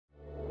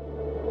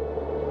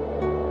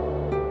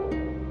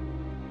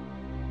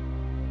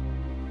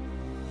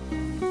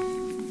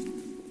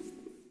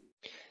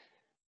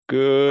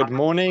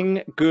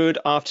morning, good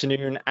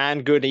afternoon,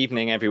 and good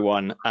evening,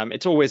 everyone.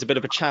 It's always a bit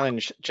of a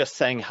challenge just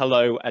saying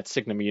hello at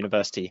Signum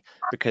University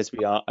because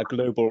we are a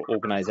global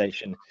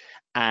organization.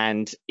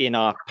 And in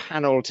our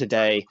panel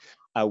today,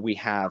 we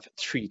have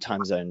 3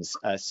 time zones.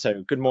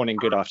 So good morning,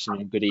 good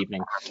afternoon, good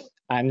evening.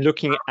 And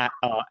looking at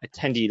our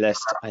attendee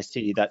list, I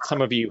see that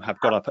some of you have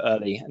got up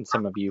early and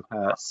some of you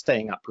are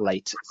staying up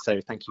late.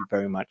 So thank you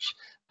very much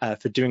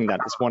for doing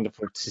that. It's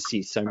wonderful to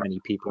see so many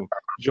people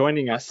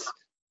joining us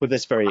for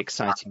this very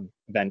exciting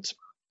event.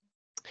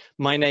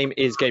 My name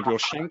is Gabriel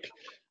Schenk.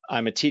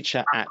 I'm a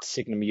teacher at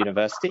Signum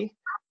University,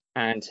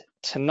 and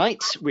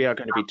tonight we are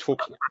going to be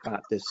talking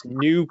about this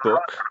new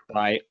book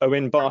by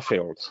Owen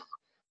Barfield,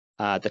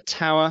 The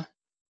Tower,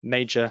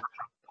 Major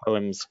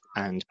Poems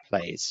and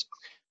Plays.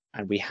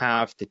 And we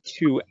have the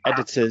 2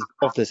 editors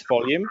of this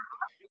volume,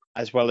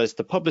 as well as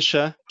the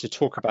publisher, to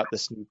talk about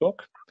this new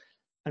book.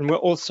 And we're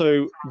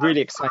also really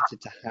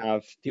excited to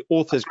have the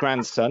author's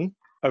grandson,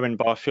 Owen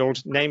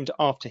Barfield, named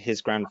after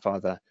his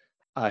grandfather,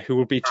 who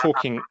will be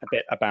talking a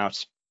bit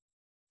about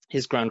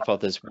his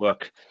grandfather's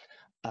work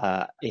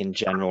in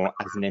general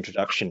as an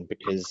introduction,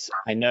 because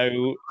I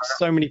know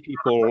so many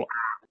people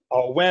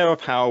are aware of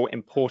how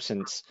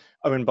important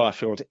Owen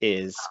Barfield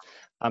is,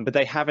 but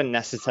they haven't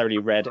necessarily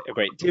read a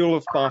great deal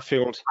of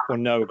Barfield or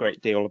know a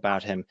great deal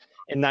about him.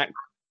 In that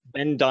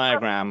Venn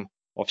diagram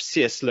of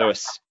C.S.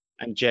 Lewis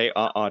and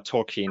J.R.R.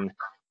 Tolkien,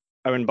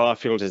 Owen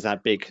Barfield is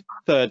that big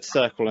third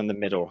circle in the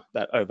middle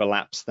that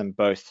overlaps them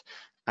both.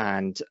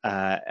 And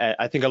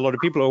I think a lot of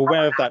people are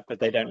aware of that,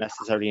 but they don't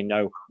necessarily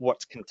know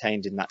what's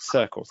contained in that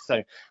circle.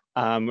 So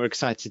we're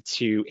excited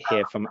to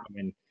hear from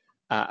Owen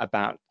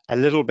about a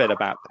little bit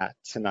about that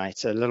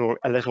tonight, a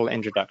little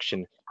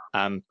introduction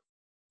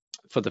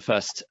for the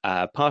first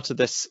part of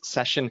this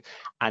session.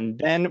 And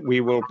then we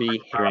will be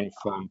hearing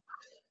from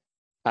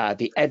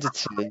the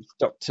editor,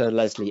 Dr.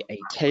 Leslie A.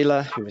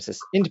 Taylor, who is an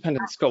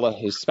independent scholar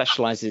who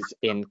specializes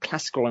in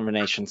classical and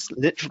Renaissance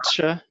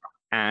literature,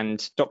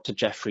 and Dr.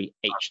 Jefferey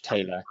H.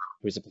 Taylor,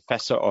 who is a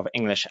professor of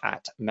English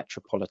at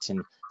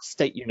Metropolitan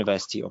State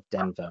University of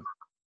Denver.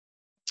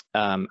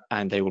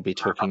 And they will be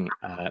talking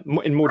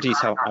in more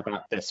detail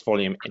about this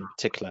volume in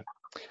particular.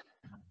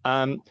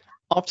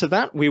 After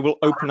that, we will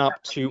open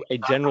up to a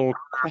general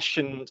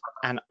question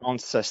and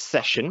answer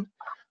session.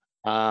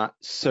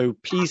 So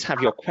please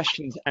have your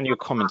questions and your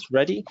comments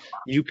ready.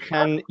 You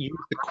can use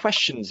the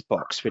questions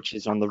box, which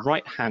is on the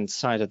right-hand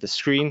side of the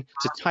screen,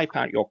 to type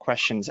out your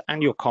questions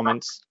and your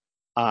comments,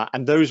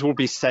 and those will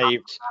be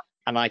saved,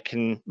 and I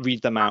can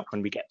read them out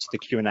when we get to the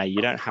Q&A.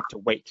 You don't have to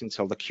wait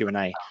until the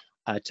Q&A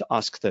to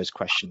ask those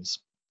questions.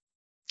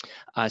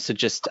 So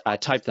just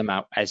type them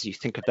out as you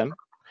think of them.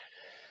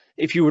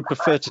 If you would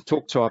prefer to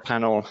talk to our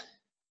panel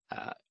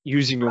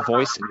using your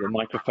voice and your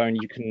microphone,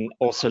 you can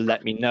also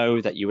let me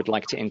know that you would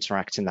like to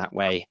interact in that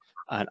way,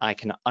 and I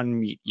can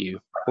unmute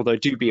you. Although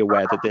do be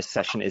aware that this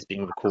session is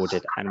being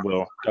recorded and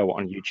will go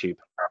on YouTube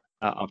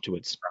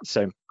afterwards.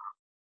 So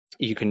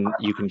you can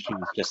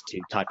choose just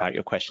to type out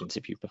your questions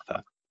if you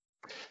prefer.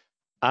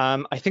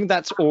 I think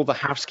that's all the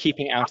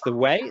housekeeping out of the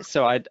way.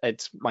 So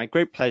it's my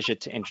great pleasure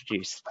to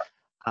introduce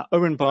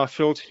Owen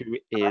Barfield, who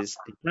is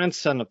the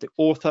grandson of the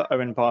author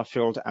Owen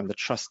Barfield and the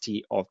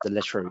trustee of the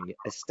literary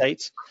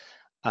estate.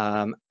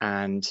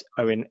 And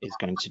Owen is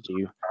going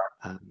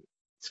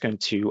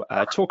to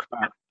talk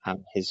about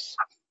his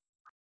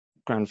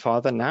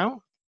grandfather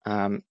now.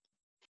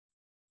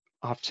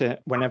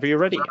 Whenever you're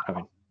ready,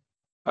 Owen.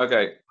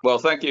 Okay, well,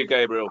 thank you,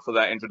 Gabriel, for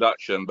that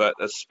introduction, but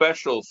a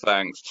special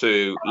thanks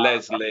to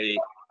Leslie,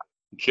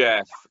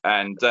 Jeff,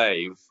 and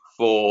Dave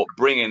for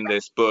bringing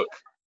this book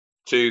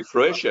to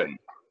fruition.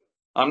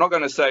 I'm not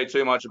going to say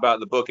too much about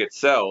the book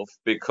itself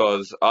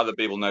because other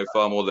people know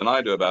far more than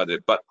I do about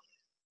it, but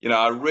you know,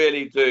 I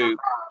really do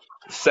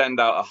send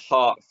out a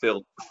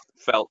heartfelt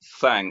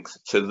thanks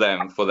to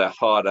them for their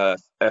hard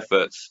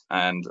efforts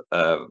and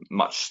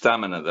much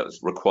stamina that was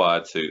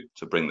required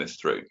to bring this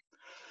through.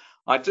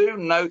 I do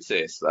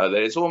notice that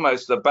it's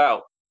almost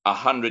about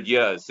 100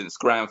 years since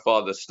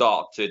grandfather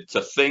started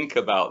to think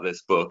about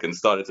this book and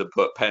started to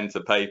put pen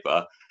to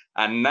paper.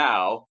 And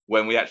now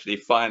when we actually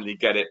finally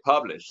get it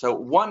published, so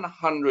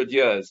 100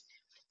 years.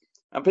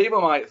 And people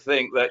might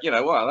think that, you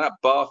know, well, that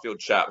Barfield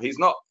chap, he's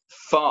not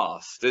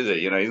fast, is he?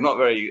 You know, he's not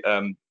very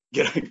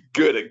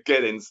good at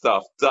getting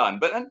stuff done.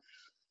 But then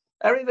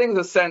everything's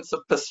a sense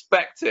of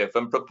perspective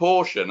and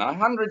proportion.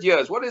 100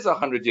 years, what is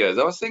 100 years?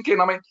 I was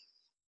thinking, I mean,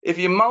 if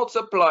you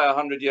multiply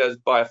 100 years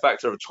by a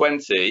factor of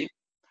 20,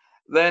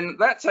 then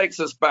that takes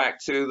us back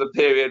to the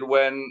period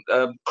when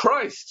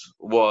Christ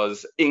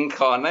was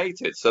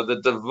incarnated. So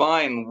the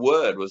divine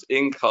word was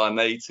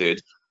incarnated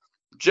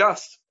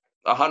just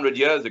 100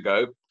 years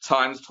ago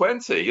times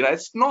 20. You know,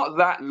 it's not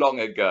that long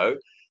ago.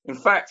 In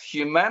fact,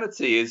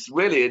 humanity is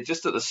really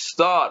just at the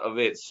start of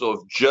its sort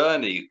of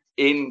journey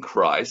in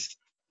Christ.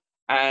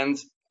 And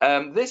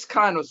this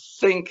kind of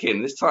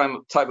thinking, this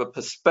type of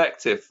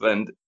perspective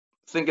and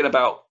thinking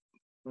about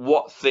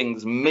what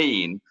things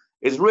mean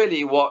is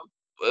really what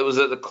it was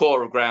at the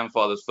core of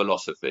grandfather's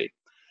philosophy.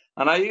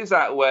 And I use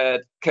that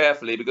word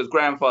carefully because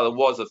grandfather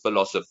was a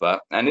philosopher.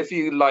 And if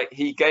you like,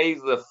 he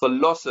gave the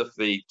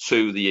philosophy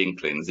to the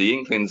Inklings. The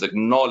Inklings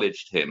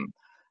acknowledged him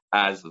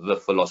as the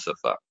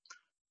philosopher.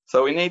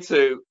 So we need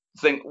to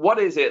think, what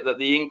is it that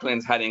the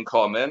Inklings had in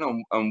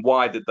common, and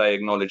why did they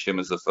acknowledge him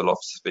as a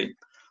philosophy?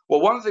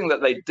 Well, one thing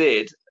that they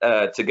did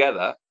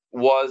together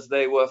was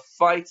they were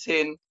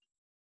fighting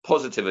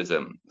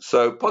positivism.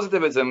 So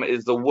positivism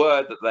is the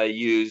word that they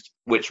used,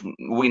 which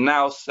we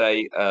now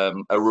say a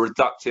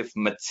reductive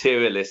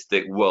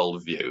materialistic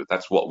worldview.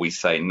 That's what we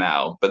say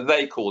now, but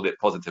they called it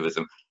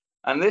positivism.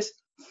 And this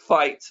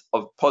fight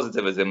of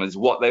positivism is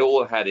what they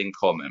all had in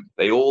common.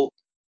 They all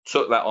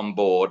took that on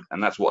board,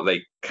 and that's what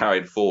they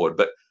carried forward.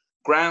 But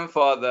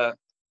grandfather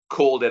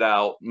called it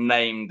out,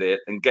 named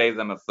it, and gave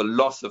them a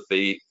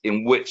philosophy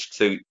in which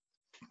to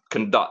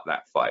conduct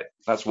that fight.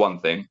 That's one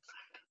thing.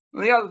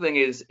 And the other thing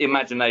is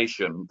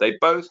imagination. They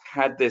both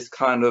had this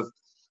kind of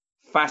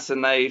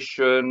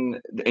fascination,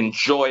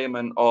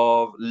 enjoyment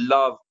of,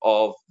 love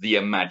of the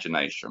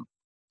imagination.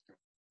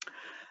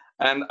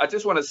 And I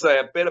just want to say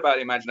a bit about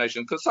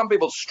imagination, because some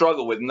people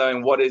struggle with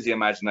knowing, what is the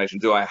imagination?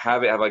 Do I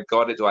have it? Have I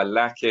got it? Do I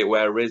lack it?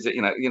 Where is it?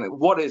 You know,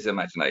 what is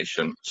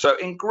imagination? So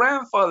in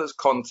grandfather's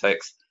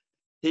context,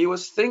 he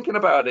was thinking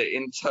about it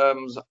in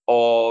terms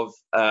of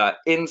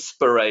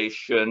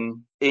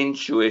inspiration,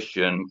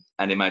 intuition,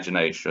 and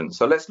imagination.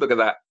 So let's look at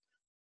that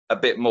a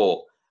bit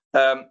more.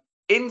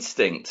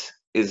 Instinct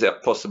is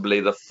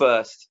possibly the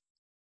first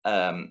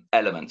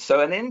element. So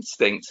an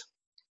instinct,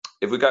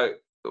 if we go,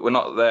 we're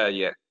not there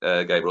yet,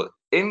 Gabriel.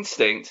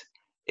 Instinct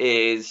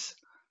is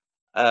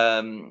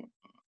something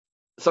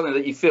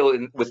that you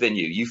feel within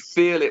you. You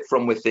feel it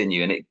from within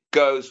you, and it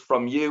goes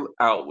from you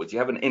outwards. You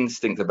have an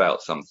instinct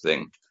about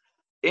something.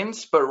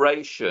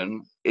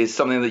 Inspiration is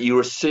something that you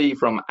receive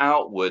from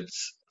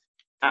outwards,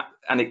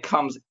 and it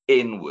comes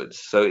inwards.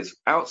 So it's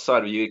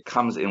outside of you, it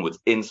comes inwards,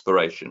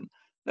 inspiration.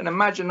 Then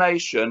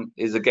imagination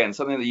is, again,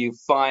 something that you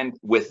find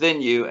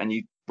within you and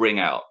you bring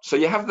out. So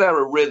you have there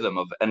a rhythm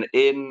of an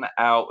in,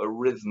 out, a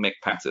rhythmic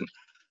pattern,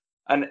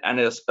 and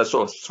a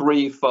sort of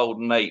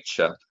threefold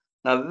nature.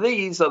 Now,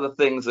 these are the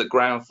things that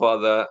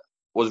grandfather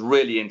was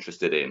really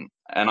interested in.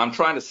 And I'm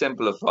trying to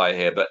simplify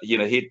here, but,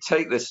 he'd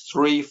take this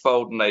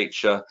threefold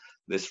nature,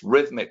 this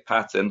rhythmic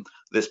pattern,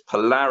 this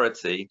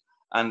polarity,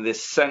 and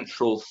this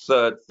central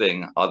third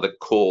thing are the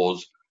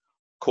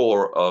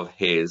core of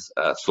his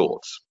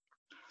thoughts.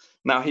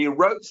 Now, he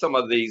wrote some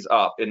of these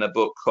up in a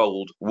book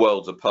called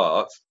Worlds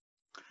Apart.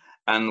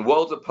 And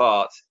Worlds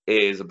Apart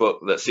is a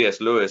book that C.S.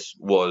 Lewis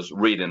was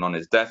reading on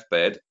his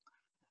deathbed.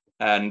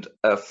 And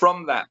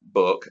from that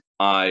book,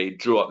 I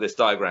drew up this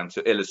diagram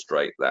to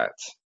illustrate that.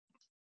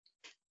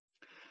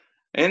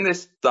 In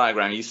this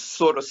diagram, you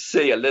sort of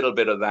see a little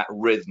bit of that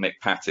rhythmic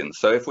pattern.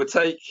 So if we're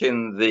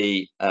taking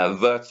the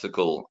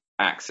vertical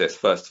axis,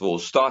 first of all,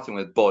 starting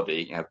with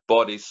body, you have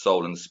body,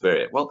 soul, and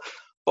spirit. Well,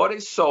 body,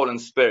 soul,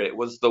 and spirit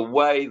was the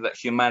way that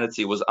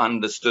humanity was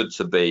understood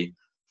to be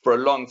for a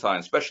long time,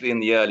 especially in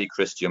the early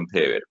Christian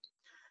period.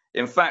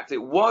 In fact,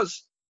 it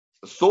was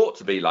thought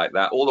to be like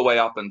that all the way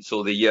up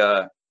until the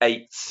year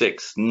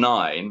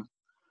 869,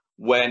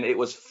 when it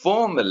was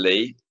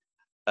formally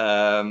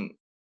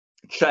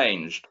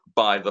changed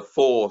by the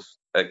Fourth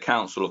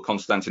Council of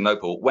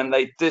Constantinople, when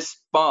they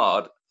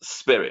disbarred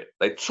spirit.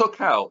 They took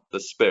out the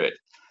spirit.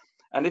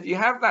 And if you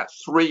have that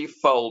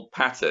threefold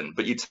pattern,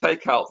 but you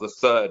take out the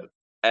third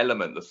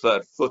element, the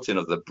third footing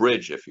of the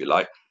bridge, if you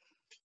like,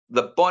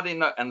 the body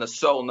and the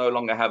soul no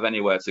longer have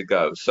anywhere to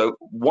go. So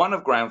one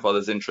of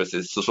grandfather's interests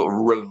is to sort of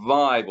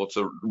revive, or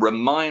to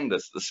remind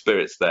us the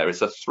spirit's there.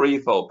 It's a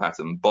threefold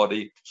pattern: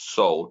 body,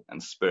 soul,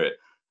 and spirit.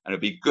 And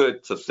it'd be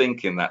good to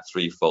think in that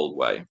threefold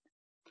way.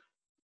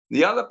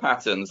 The other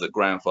patterns that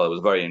grandfather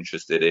was very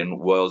interested in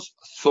was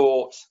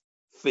thought,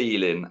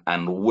 feeling,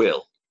 and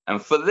will.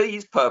 And for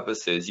these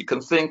purposes, you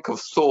can think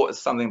of thought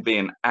as something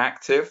being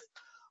active,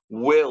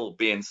 will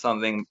being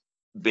something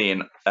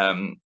being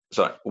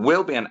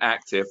will being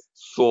active,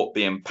 thought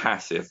being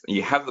passive. And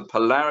you have the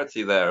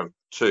polarity there of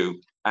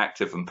two,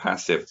 active and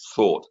passive,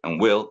 thought and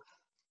will.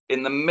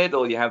 In the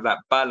middle, you have that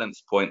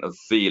balance point of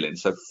feeling.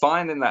 So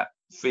finding that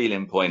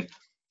feeling point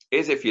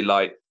is, if you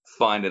like,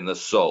 finding the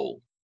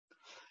soul.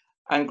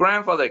 And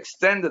grandfather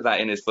extended that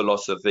in his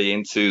philosophy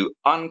into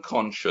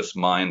unconscious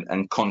mind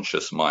and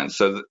conscious mind.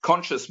 So the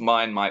conscious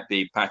mind might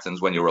be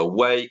patterns when you're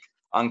awake,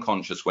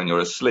 unconscious when you're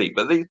asleep.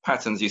 But these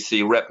patterns you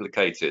see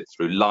replicated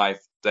through life,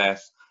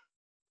 death,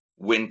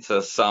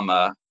 winter,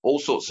 summer, all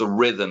sorts of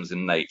rhythms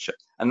in nature.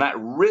 And that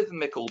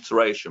rhythmic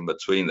alteration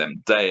between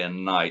them, day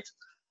and night,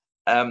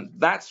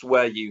 that's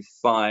where you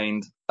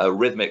find a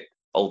rhythmic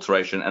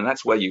alteration. And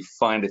that's where you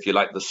find, if you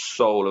like, the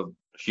soul of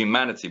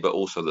humanity, but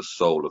also the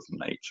soul of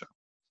nature.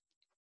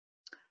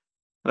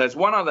 There's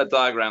one other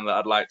diagram that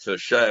I'd like to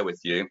share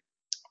with you,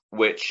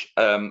 which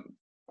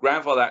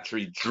grandfather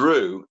actually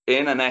drew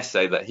in an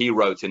essay that he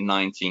wrote in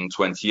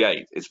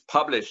 1928. It's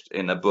published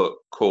in a book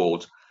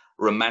called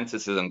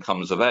Romanticism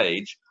Comes of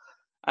Age.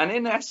 And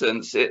in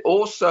essence, it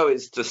also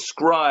is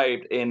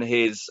described in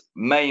his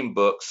main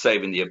book,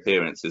 Saving the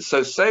Appearances.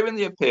 So Saving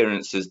the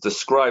Appearances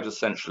describes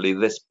essentially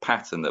this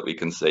pattern that we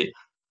can see,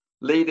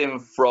 leading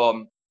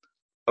from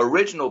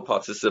original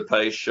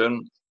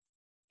participation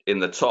in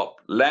the top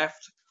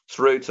left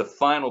through to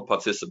final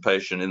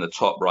participation in the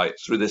top right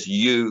through this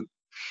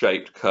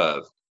U-shaped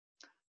curve.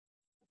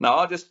 Now,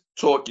 I'll just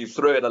talk you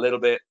through it a little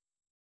bit.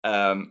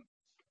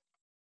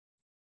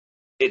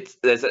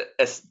 There's a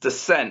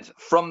descent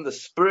from the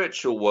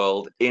spiritual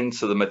world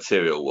into the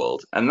material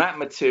world. And that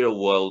material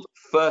world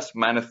first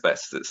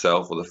manifests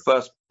itself, or the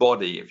first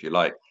body, if you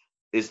like,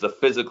 is the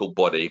physical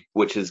body,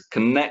 which is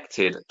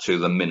connected to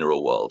the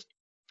mineral world.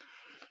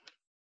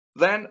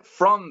 Then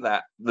from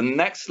that, the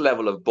next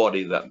level of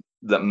body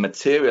that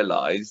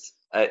materialized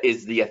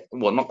is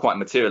well, not quite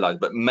materialized,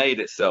 but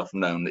made itself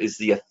known, is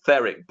the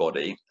etheric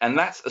body. And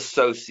that's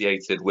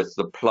associated with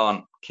the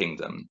plant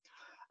kingdom.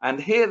 And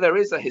here there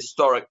is a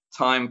historic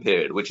time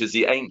period, which is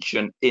the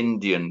ancient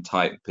Indian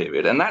type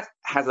period. And that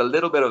has a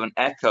little bit of an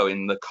echo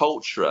in the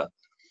culture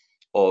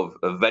of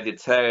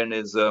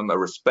vegetarianism, a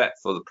respect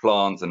for the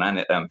plants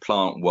and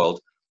plant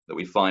world that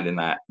we find in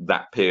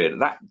that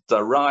period. That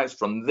derives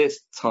from this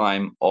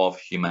time of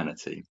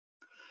humanity.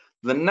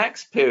 The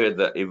next period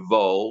that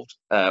evolved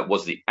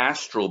was the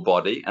astral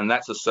body, and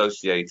that's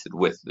associated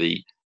with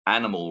the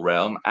animal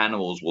realm.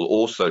 Animals will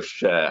also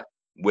share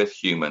with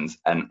humans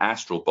an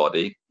astral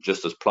body,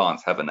 just as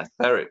plants have an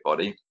etheric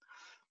body.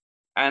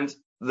 And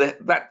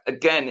that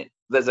again,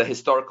 there's a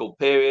historical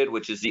period,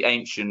 which is the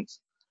ancient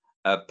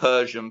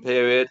Persian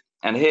period.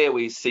 And here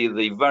we see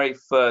the very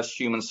first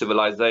human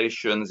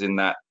civilizations in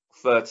that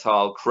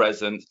fertile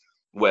crescent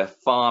where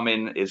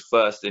farming is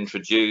first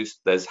introduced.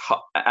 There's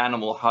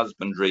animal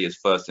husbandry is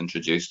first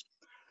introduced.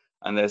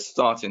 And there's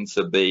starting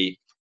to be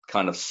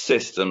kind of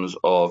systems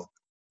of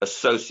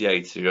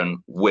association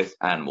with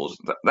animals.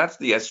 That's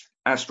the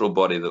astral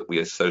body that we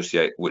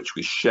associate, which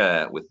we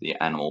share with the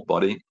animal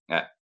body,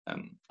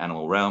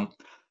 animal realm.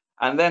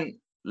 And then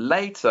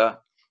later,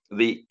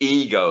 the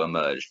ego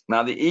emerged.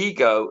 Now, the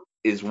ego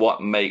is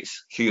what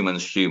makes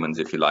humans humans,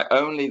 if you like.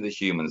 Only the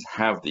humans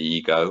have the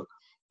ego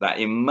that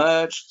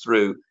emerged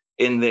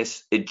in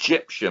this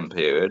Egyptian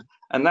period.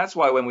 And that's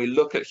why when we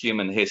look at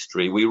human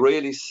history, we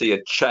really see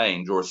a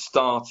change or a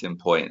starting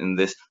point in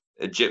this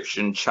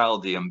Egyptian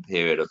Chaldean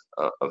period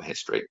of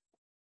history.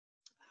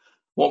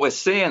 What we're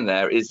seeing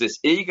there is this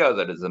ego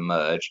that has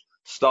emerged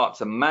start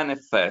to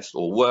manifest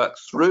or work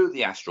through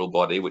the astral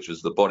body, which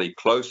is the body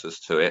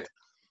closest to it,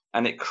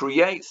 and it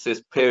creates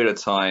this period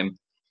of time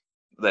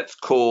that's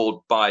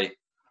called by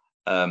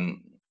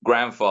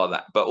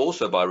grandfather, but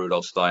also by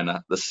Rudolf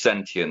Steiner, the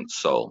sentient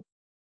soul.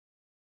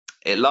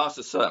 It lasts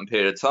a certain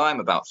period of time,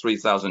 about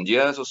 3,000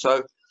 years or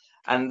so,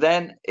 and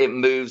then it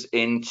moves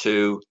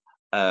into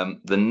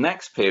the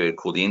next period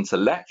called the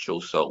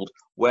intellectual soul,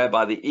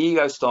 whereby the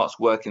ego starts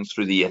working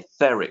through the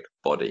etheric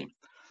body.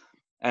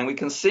 And we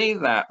can see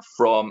that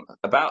from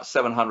about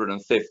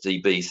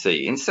 750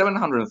 BC. In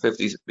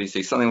 750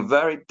 BC, something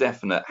very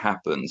definite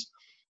happens,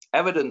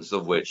 evidence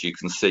of which you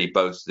can see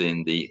both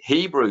in the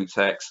Hebrew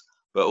text,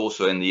 but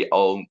also in the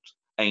old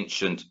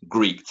ancient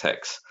Greek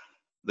text.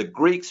 The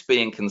Greeks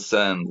being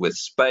concerned with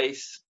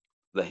space,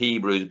 the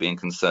Hebrews being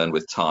concerned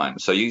with time.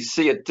 So you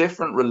see a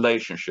different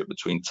relationship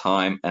between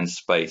time and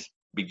space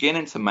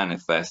beginning to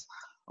manifest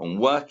and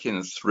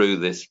working through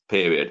this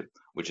period,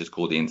 which is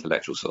called the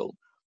intellectual soul.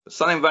 But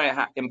something very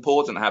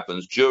important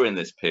happens during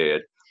this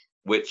period,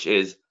 which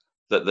is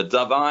that the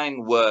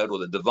divine word or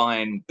the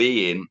divine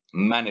being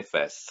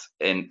manifests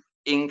and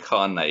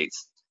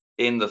incarnates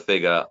in the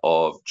figure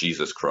of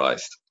Jesus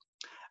Christ.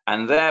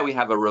 And there we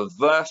have a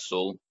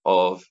reversal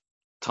of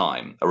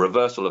time, a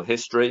reversal of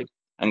history.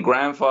 And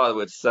grandfather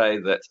would say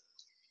that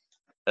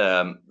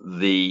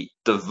the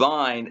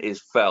divine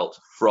is felt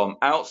from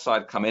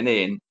outside coming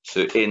in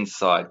to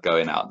inside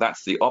going out.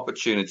 That's the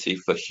opportunity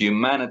for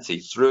humanity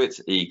through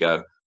its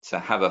ego to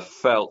have a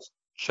felt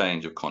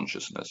change of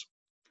consciousness.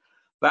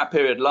 That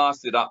period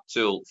lasted up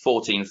till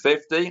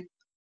 1450.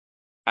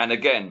 And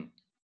again,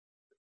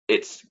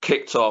 it's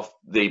kicked off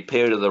the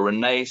period of the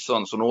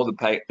Renaissance and all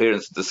the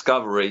periods of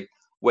discovery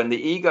when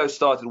the ego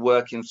started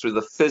working through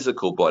the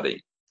physical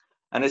body.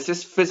 And it's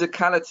this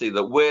physicality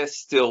that we're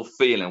still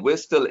feeling. We're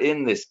still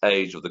in this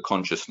age of the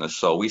consciousness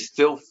soul. We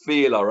still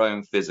feel our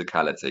own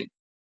physicality.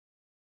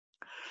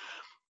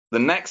 The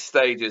next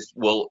stage is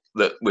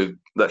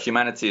that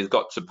humanity has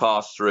got to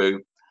pass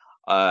through,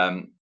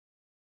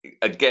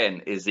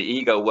 again, is the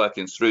ego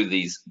working through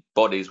these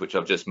bodies, which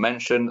I've just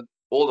mentioned,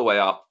 all the way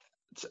up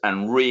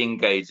and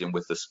re-engaging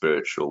with the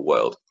spiritual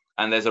world.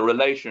 And there's a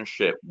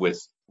relationship with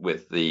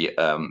the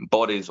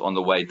bodies on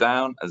the way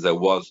down as there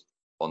was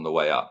on the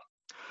way up.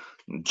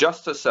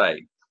 Just to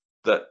say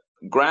that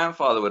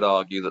grandfather would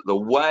argue that the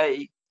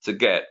way to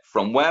get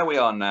from where we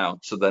are now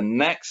to the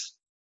next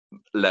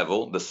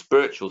level, the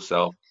spiritual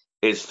self,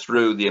 is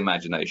through the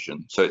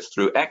imagination. So it's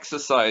through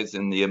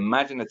exercising the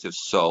imaginative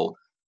soul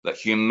that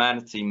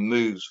humanity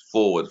moves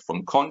forward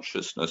from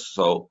consciousness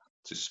soul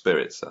to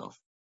spirit self.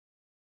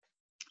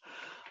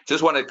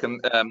 just want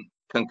to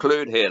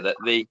conclude here that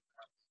the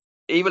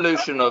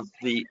evolution of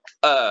the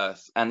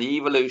Earth and the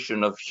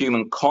evolution of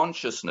human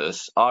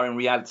consciousness are in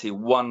reality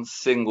one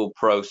single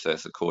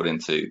process, according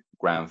to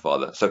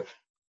Grandfather. So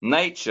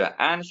nature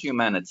and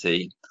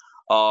humanity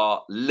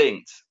are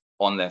linked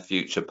on their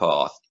future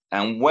path,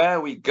 and where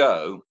we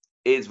go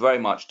is very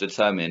much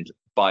determined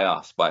by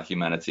us, by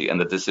humanity, and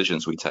the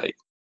decisions we take.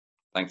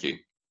 Thank you.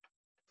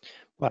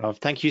 Well,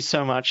 thank you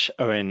so much,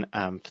 Owen,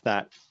 for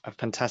that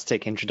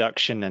fantastic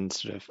introduction and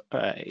sort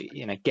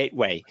of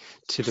gateway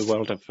to the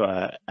world of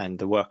and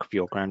the work of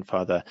your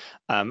grandfather.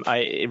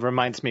 It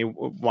reminds me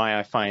why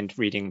I find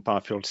reading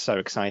Barfield so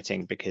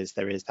exciting, because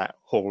there is that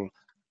whole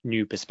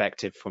new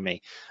perspective for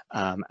me,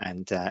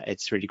 and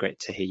it's really great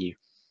to hear you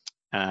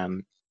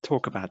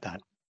talk about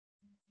that.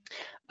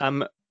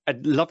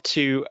 I'd love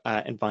to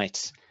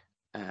invite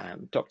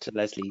Dr.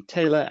 Leslie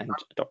Taylor and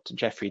Dr.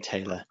 Jeffrey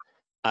Taylor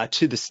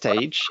to the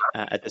stage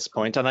at this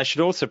point. And I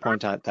should also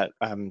point out that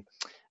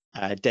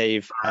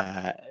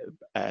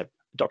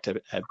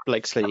Dr.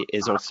 Blakesley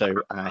is also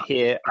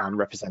here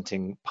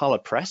representing Parlor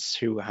Press,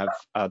 who have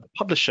the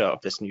publisher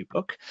of this new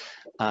book.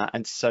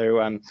 And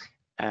so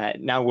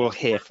now we'll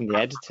hear from the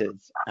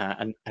editors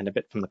and a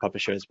bit from the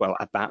publisher as well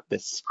about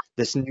this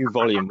new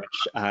volume,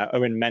 which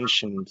Owen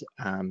mentioned,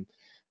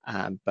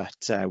 but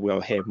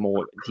we'll hear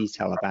more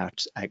detail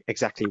about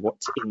exactly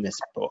what's in this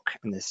book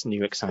and this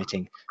new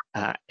exciting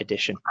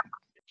edition.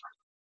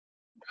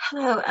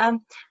 Hello.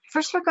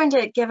 First, we're going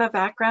to give a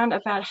background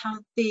about how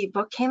the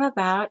book came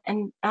about,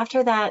 and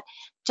after that,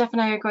 Jeff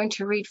and I are going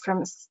to read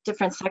from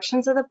different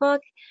sections of the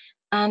book,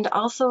 and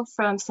also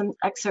from some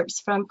excerpts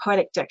from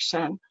Poetic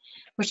Diction,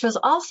 which was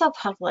also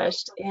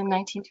published in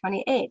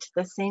 1928,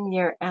 the same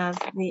year as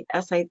the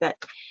essay that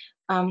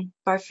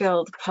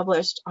Barfield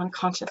published on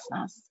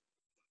consciousness.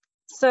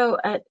 So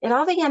it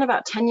all began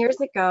about 10 years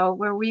ago,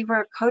 where we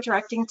were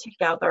co-directing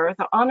together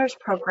the honors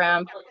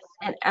program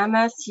at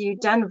MSU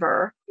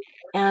Denver.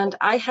 And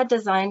I had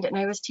designed, and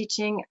I was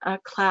teaching a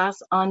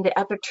class on the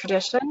epic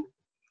tradition.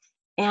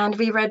 And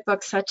we read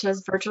books such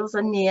as Virgil's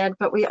Aeneid,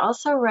 but we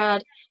also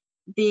read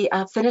the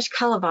Finnish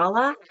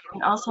Kalevala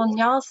and also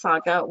Njal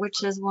Saga,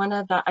 which is one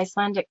of the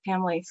Icelandic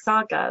family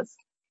sagas.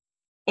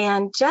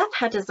 And Jeff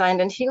had designed,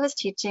 and he was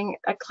teaching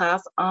a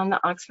class on the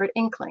Oxford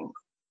Inkling.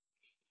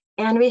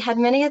 And we had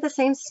many of the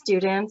same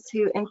students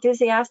who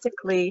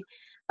enthusiastically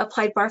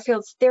applied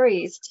Barfield's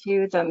theories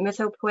to the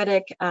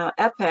mythopoetic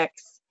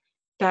epics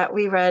that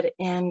we read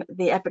in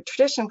the epic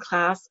tradition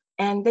class,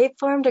 and they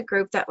formed a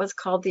group that was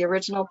called the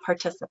Original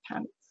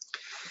Participants.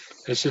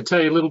 I should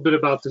tell you a little bit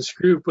about this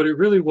group, but it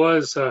really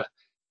was,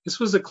 this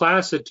was a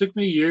class that took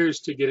me years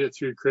to get it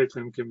through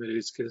curriculum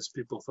committees, because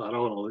people thought,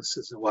 oh, no, this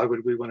isn't, why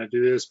would we want to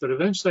do this? But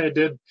eventually I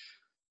did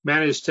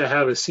manage to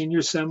have a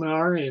senior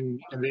seminar in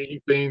the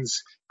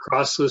Inklings,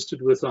 cross-listed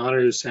with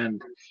honors,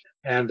 and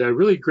a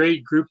really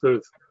great group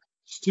of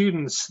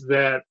students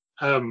that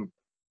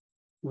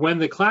when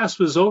the class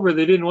was over,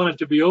 they didn't want it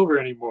to be over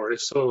anymore.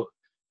 So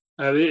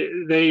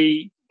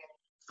they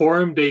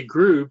formed a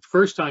group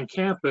first on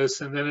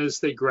campus, and then as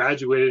they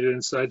graduated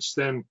and such,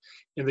 then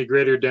in the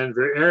greater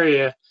Denver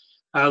area,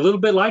 a little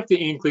bit like the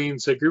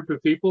Inklings, a group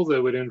of people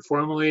that would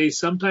informally,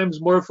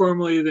 sometimes more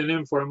formally than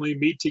informally,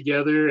 meet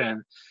together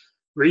and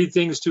read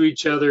things to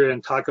each other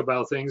and talk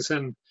about things.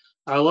 And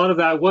a lot of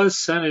that was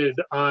centered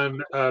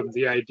on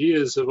the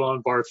ideas of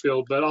Owen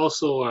Barfield, but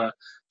also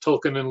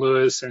Tolkien and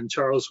Lewis and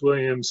Charles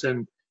Williams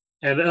and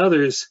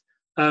others.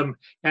 And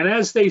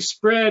as they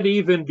spread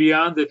even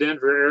beyond the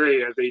Denver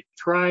area, they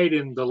tried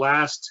in the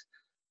last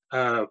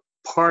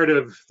part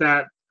of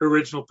that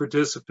Original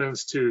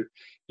Participants to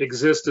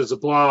exist as a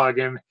blog.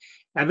 And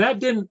that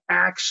didn't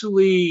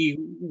actually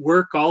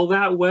work all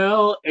that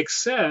well,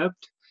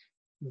 except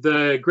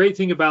the great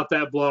thing about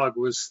that blog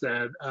was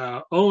that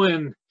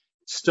Owen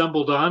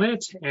stumbled on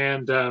it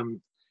and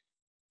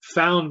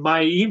found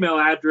my email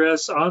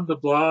address on the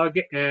blog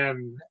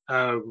and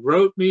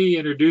wrote me,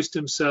 introduced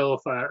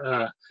himself.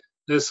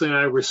 Leslie and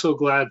I were so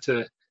glad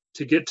to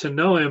get to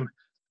know him.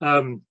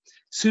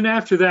 Soon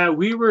after that,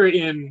 we were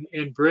in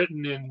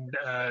Britain in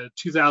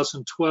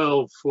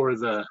 2012 for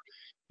the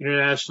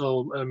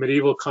International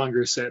Medieval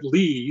Congress at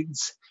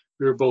Leeds.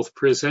 We were both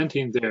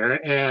presenting there,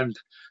 and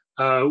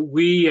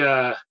we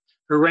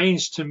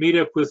arranged to meet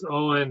up with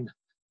Owen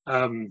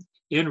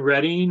in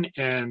Reading,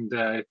 and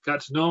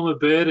got to know him a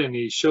bit, and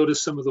he showed us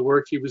some of the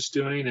work he was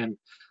doing, and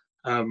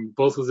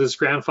both with his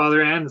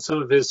grandfather and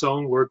some of his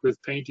own work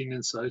with painting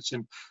and such.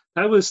 And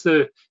that was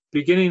the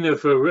beginning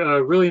of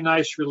a really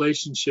nice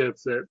relationship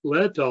that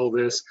led to all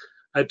this.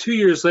 2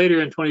 years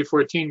later, in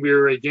 2014, we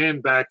were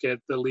again back at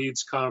the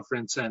Leeds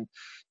conference, and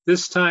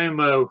this time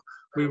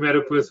we met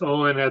up with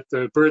Owen at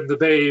the Bird and the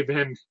Babe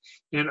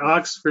in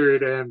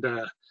Oxford, and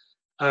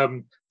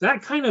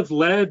that kind of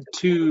led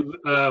to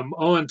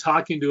Owen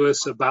talking to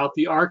us about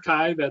the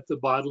archive at the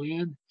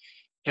Bodleian.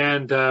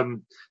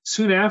 And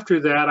soon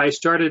after that, I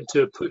started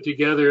to put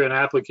together an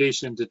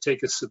application to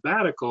take a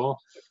sabbatical.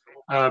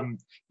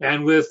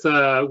 And with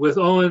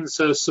Owen's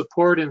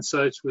support and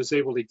such, was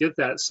able to get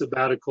that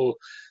sabbatical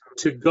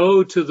to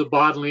go to the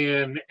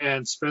Bodleian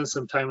and spend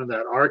some time in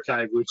that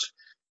archive, which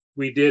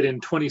we did in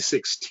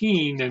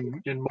 2016,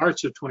 in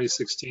March of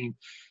 2016,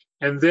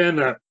 and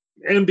then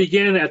and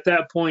began at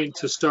that point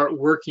to start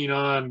working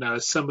on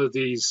some of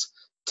these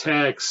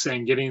texts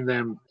and getting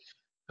them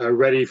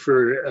ready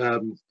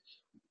for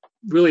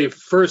really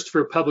first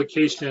for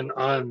publication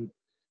on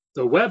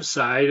the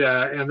website,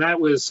 and that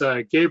was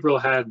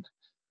Gabriel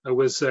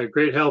was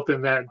great help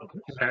in that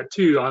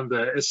too, on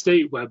the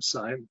estate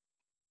website,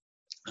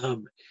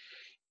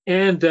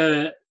 and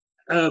that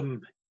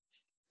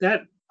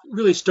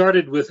really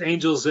started with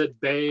Angels at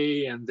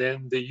Bay and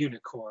then the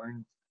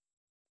Unicorn,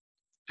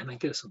 and I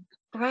guess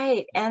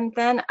right. And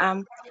then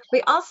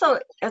we also,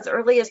 as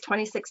early as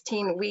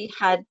 2016, we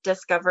had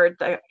discovered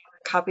the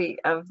copy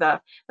of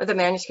the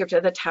manuscript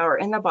of the Tower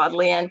in the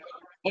Bodleian,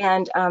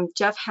 and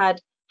Jeff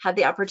had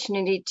the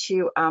opportunity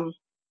to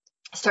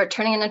start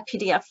turning in a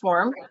PDF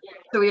form.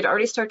 So we had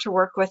already started to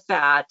work with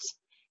that,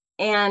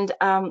 and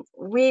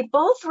we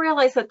both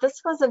realized that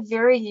this was a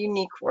very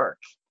unique work,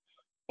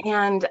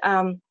 and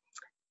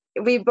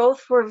we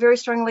both were very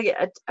strongly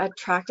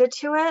attracted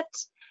to it.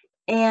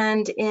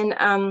 And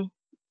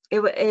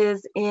it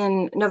was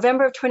in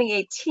November of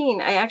 2018,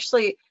 I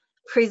actually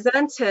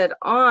presented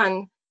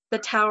on the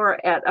Tower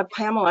at a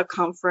Pamela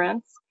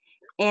conference,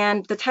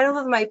 and the title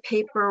of my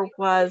paper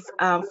was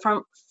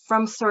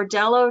From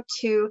Sordello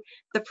to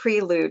the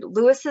Prelude,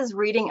 Lewis's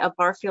reading of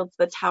Barfield's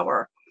The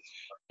Tower.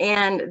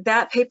 And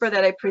that paper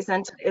that I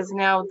presented is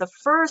now the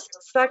first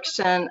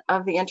section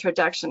of the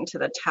introduction to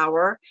the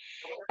Tower.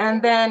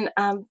 And then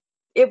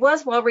it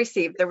was well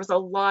received. There was a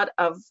lot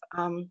of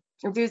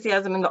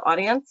enthusiasm in the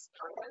audience.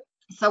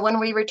 So when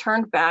we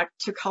returned back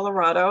to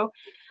Colorado,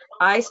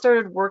 I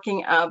started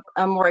working up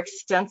a more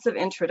extensive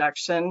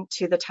introduction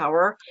to the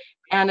Tower,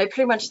 and I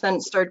pretty much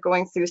then started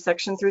going through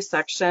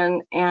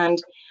section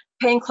and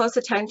paying close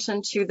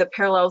attention to the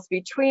parallels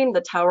between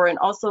the Tower and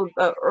also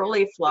the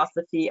early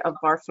philosophy of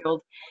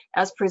Barfield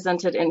as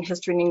presented in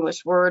History and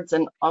English Words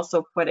and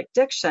also Poetic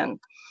Diction.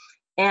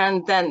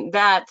 And then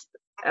that,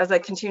 as I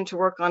continue to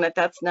work on it,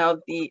 that's now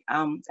the,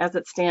 as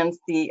it stands,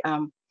 the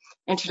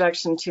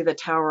introduction to the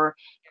Tower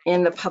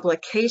in the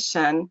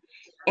publication.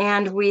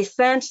 And we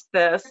sent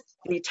this,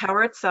 the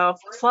Tower itself,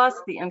 plus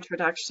the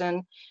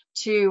introduction,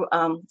 to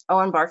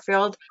Owen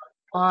Barfield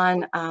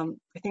on, I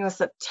think it was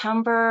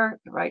September,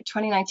 right,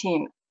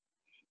 2019.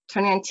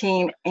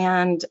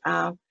 And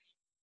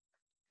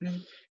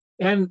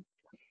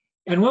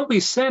when we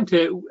sent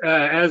it,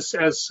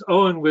 as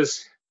Owen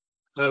was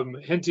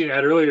hinting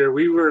at earlier,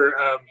 we were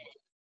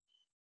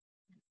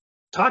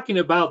talking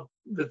about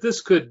that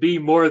this could be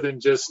more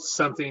than just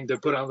something to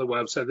put on the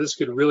website. This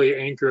could really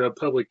anchor a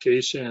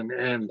publication.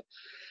 And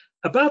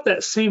about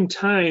that same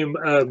time,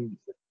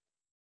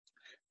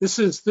 this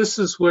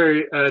is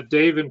where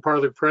Dave and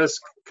Parlor Press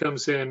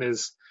comes in.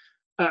 Is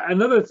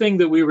another thing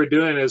that we were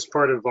doing as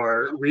part of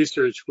our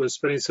research was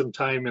spending some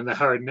time in the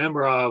Howard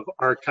Nemerov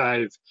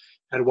archive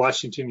at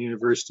Washington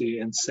University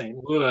in St.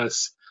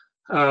 Louis.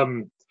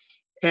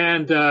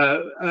 And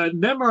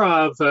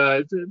Nemerov,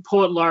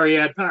 poet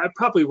laureate,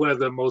 probably one of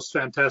the most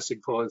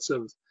fantastic poets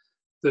of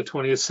the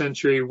 20th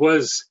century,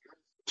 was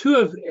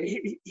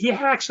he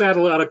actually had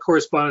a lot of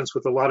correspondence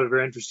with a lot of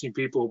very interesting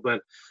people,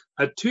 but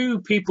two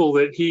people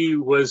that he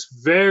was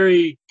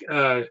very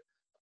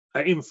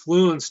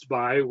influenced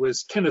by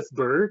was Kenneth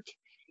Burke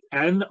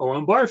and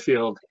Owen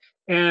Barfield.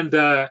 And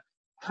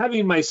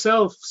having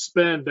myself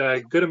spent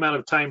a good amount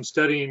of time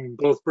studying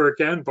both Burke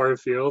and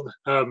Barfield,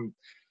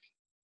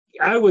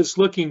 I was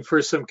looking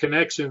for some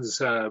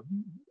connections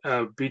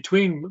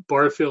between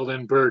Barfield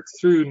and Burke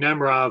through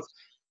Nemerov,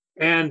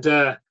 and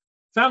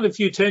found a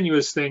few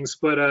tenuous things,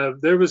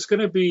 but there was going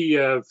to be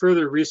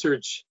further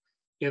research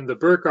in the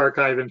Burke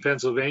archive in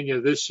Pennsylvania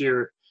this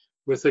year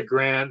with a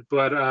grant,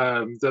 but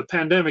the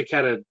pandemic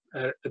had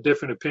a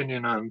different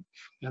opinion on,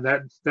 and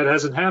that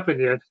hasn't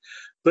happened yet.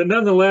 But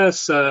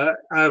nonetheless,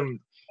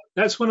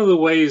 that's one of the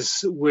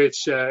ways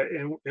which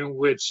in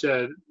which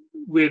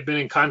we had been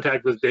in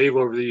contact with Dave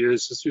over the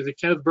years, is through the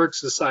Kenneth Burke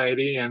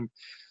Society. And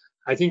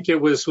I think it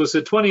was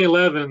it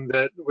 2011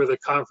 where the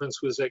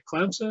conference was at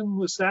Clemson,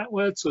 was that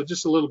what? So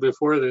just a little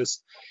before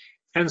this.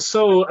 And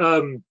so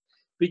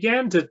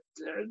began to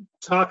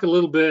talk a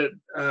little bit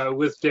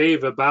with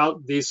Dave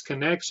about these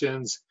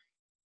connections,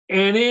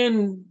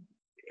 and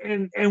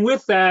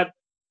with that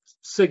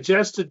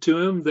suggested to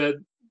him that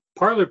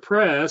Parlor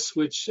Press,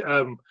 which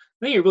I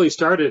think it really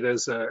started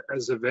as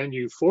a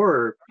venue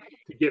to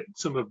get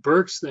some of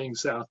Burke's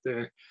things out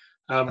there,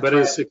 but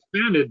has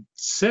expanded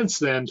since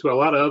then to a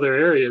lot of other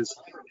areas.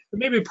 But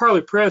maybe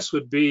Parlor Press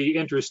would be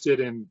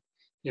interested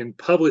in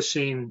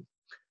publishing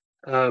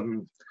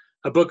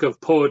a book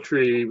of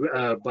poetry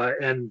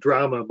and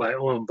drama by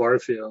Owen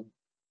Barfield.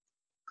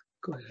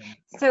 Go ahead.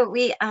 So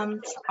we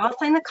all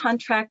signed the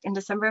contract in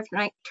December of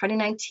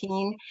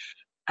 2019.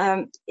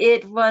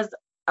 It was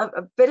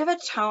a bit of a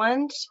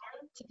challenge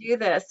to do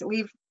this.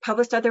 We've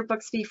published other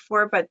books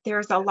before, but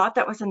there's a lot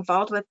that was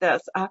involved with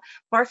this.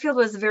 Barfield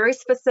was very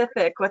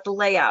specific with the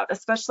layout,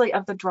 especially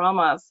of the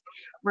dramas,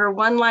 where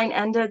one line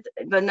ended,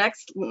 the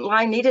next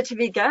line needed to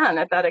begin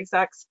at that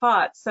exact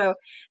spot. So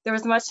there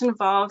was much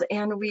involved,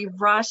 and we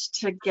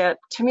rushed to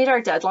meet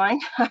our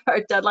deadline.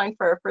 Our deadline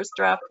for our first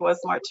draft was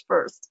March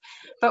 1st,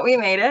 but we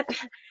made it.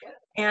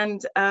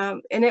 And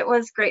it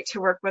was great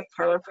to work with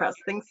Parlor Press.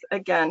 Thanks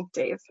again,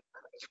 Dave.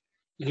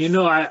 You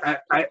know,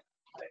 I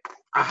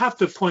have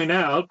to point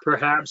out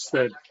perhaps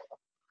that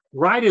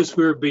right as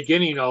we were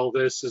beginning all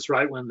this is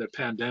right when the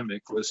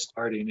pandemic was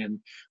starting, and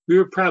we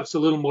were perhaps a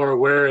little more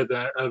aware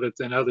of it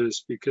than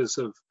others because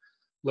of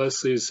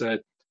Leslie's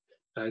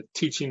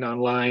teaching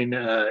online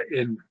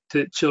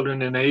to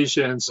children in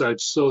Asia and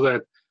such, so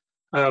that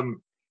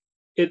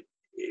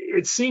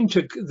it seemed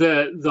to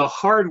the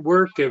hard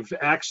work of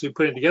actually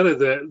putting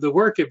together the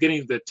work of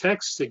getting the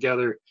text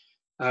together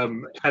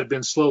had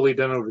been slowly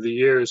done over the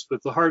years,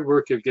 but the hard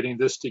work of getting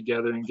this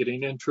together and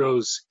getting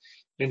intros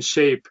in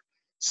shape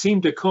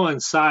seemed to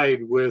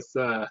coincide with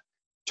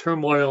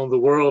turmoil in the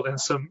world in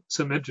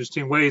some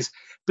interesting ways.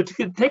 But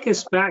to take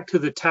us back to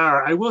the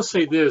tower, I will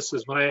say this,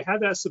 is when I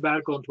had that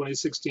sabbatical in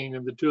 2016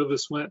 and the two of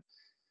us went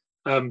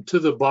to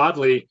the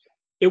Bodley,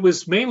 it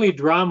was mainly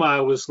drama I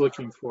was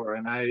looking for.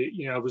 And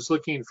I was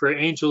looking for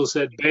Angels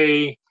at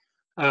Bay,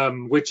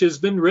 which has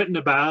been written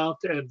about,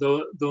 and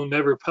though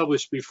never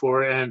published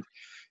before. And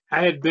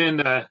I had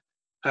been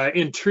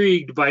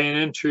intrigued by an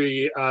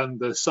entry on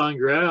the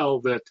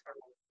Sangrael that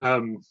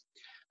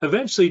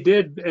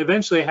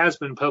eventually has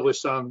been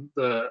published on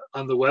the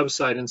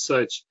website and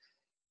such.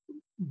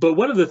 But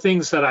one of the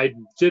things that I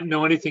didn't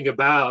know anything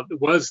about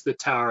was the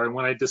tower, and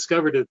when I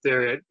discovered it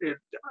there, it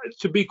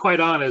to be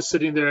quite honest,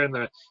 sitting there in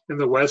the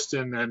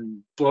Westin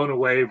and blown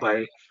away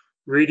by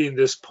reading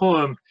this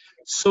poem,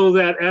 so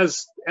that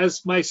as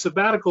my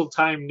sabbatical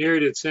time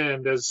neared its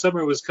end, as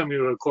summer was coming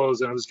to a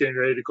close and I was getting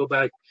ready to go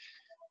back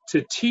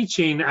to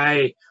teaching,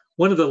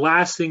 one of the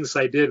last things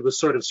I did was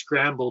sort of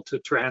scramble to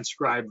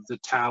transcribe the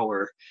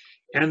tower,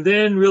 and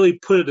then really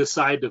put it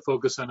aside to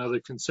focus on other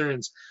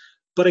concerns.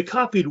 But I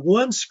copied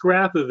one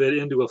scrap of it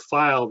into a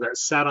file that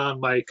sat on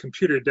my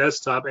computer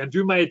desktop and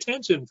drew my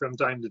attention from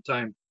time to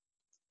time.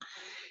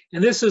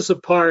 And this is a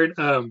part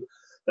on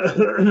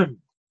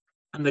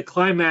the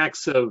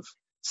climax of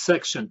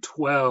section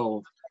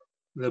 12.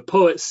 The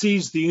poet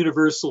sees the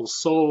universal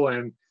soul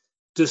and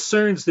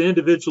discerns the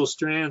individual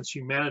strands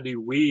humanity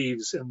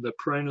weaves in the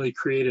perennially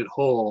created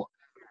whole.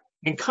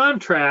 In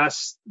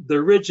contrast,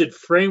 the rigid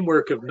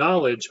framework of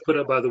knowledge put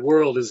up by the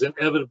world is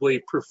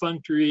inevitably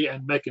perfunctory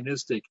and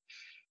mechanistic.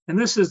 And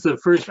this is the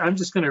first, I'm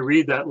just going to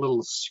read that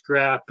little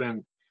scrap,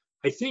 and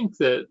I think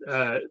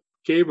that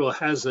Gabriel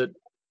has it.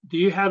 Do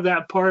you have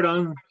that part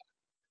on?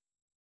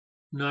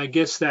 No, I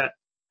guess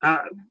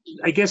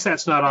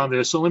that's not on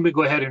there. So let me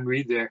go ahead and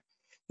read there.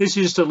 This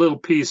is just a little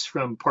piece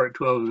from part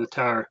 12 of the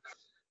tower.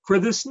 For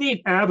this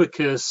neat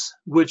abacus,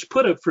 which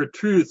put up for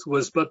truth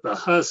was but the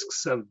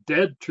husks of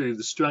dead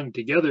truth strung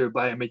together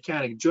by a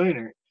mechanic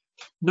joiner,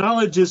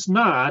 knowledge is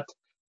not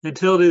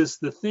until it is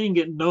the thing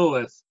it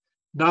knoweth.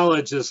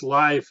 Knowledge is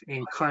life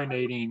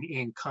incarnating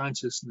in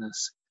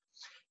consciousness.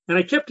 And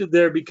I kept it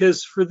there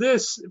because for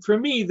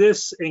me,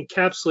 this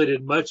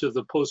encapsulated much of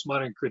the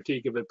postmodern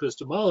critique of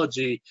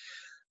epistemology,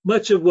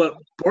 much of what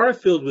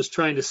Barfield was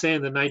trying to say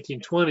in the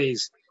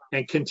 1920s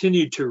and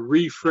continued to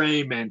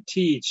reframe and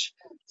teach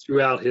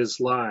throughout his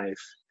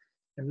life.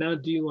 And now,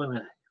 do you want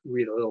to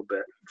read a little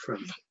bit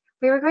from?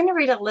 We were going to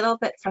read a little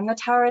bit from the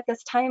tower at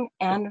this time,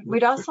 and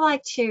we'd also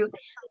like to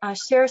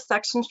share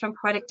sections from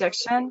Poetic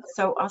Diction.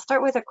 So I'll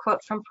start with a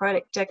quote from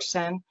Poetic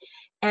Diction,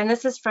 and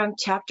this is from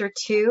chapter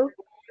 2,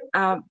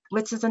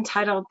 which is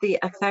entitled The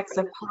Effects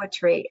of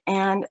Poetry,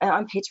 and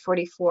on page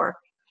 44.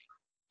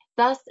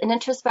 Thus, an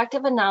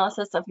introspective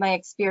analysis of my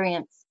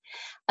experience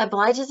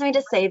obliges me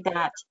to say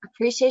that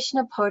appreciation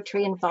of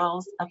poetry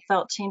involves a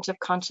felt change of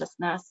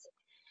consciousness.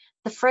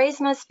 The phrase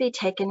must be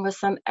taken with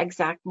some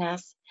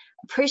exactness.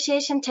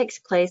 Appreciation takes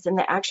place in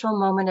the actual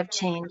moment of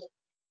change.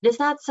 It is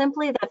not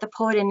simply that the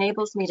poet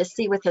enables me to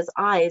see with his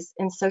eyes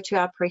and so to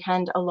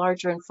apprehend a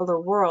larger and fuller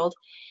world.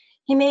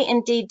 He may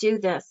indeed do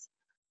this,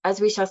 as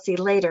we shall see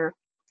later,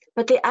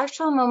 but the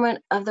actual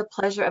moment of the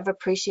pleasure of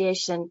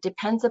appreciation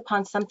depends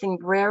upon something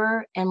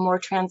rarer and more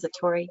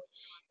transitory.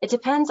 It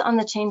depends on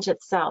the change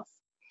itself.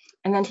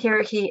 And then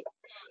here he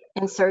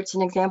inserts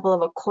an example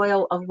of a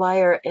coil of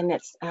wire and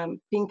it's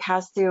being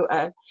passed through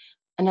an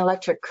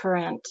electric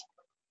current.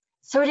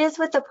 So it is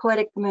with the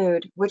poetic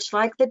mood, which,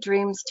 like the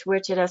dreams to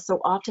which it has so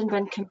often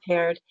been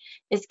compared,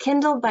 is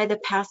kindled by the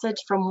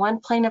passage from one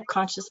plane of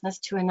consciousness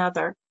to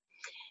another.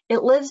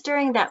 It lives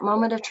during that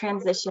moment of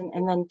transition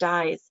and then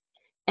dies.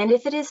 And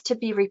if it is to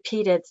be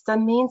repeated,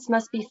 some means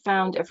must be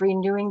found of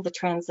renewing the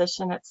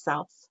transition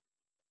itself.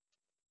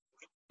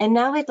 And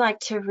now we'd like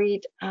to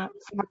read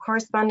from a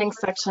corresponding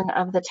section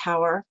of the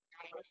tower.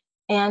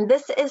 And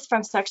this is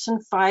from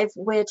section 5,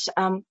 which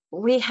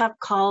we have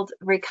called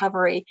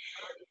Recovery.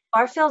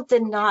 Barfield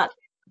did not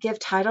give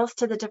titles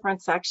to the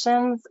different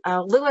sections.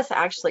 Lewis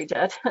actually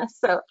did.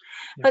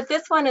 But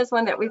this one is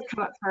one that we've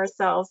come up for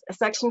ourselves.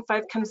 Section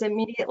 5 comes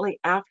immediately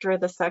after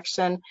the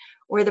section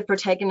where the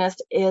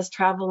protagonist is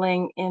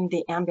traveling in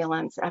the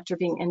ambulance after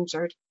being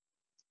injured.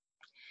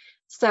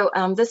 So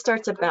this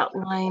starts about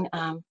line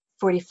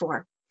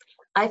 44.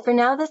 For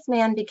now this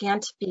man began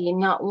to be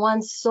not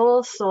one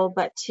sole soul,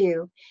 but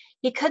two.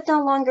 He could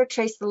no longer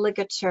trace the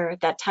ligature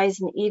that ties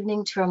an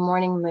evening to a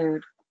morning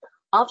mood.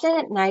 Often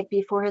at night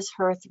before his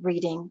hearth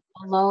reading,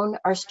 alone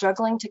or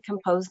struggling to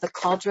compose the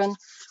cauldron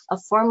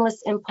of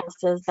formless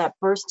impulses that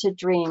burst to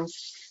dreams,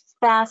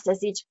 fast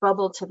as each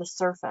bubbled to the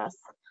surface.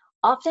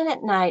 Often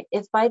at night,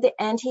 if by the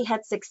end he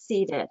had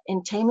succeeded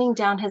in taming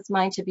down his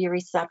mind to be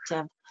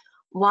receptive,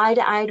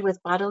 wide-eyed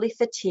with bodily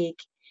fatigue,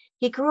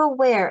 he grew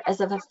aware as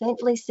of a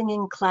faintly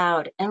singing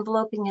cloud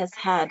enveloping his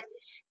head,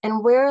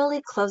 and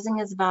wearily closing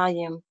his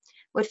volume,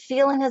 would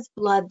feel in his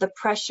blood the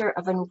pressure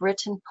of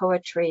unwritten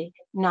poetry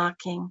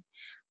knocking.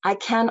 I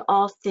can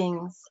all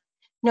things.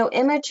 No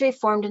imagery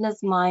formed in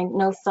his mind,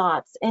 no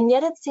thoughts, and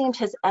yet it seemed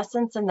his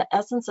essence and the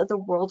essence of the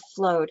world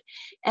flowed,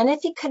 and if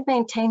he could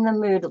maintain the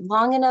mood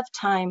long enough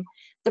time,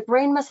 the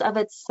brain must of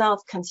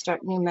itself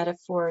construct new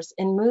metaphors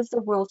and move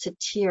the world to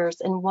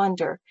tears and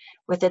wonder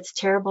with its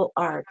terrible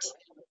art.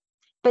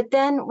 But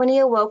then, when he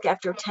awoke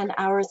after 10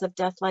 hours of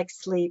death-like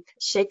sleep,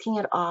 shaking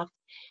it off,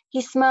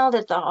 he smiled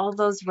at all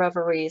those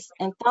reveries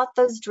and thought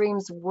those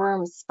dreams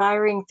worms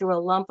spiring through a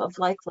lump of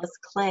lifeless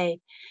clay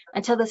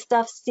until the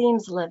stuff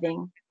seems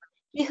living.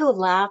 He who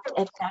laughed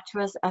at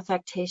fatuous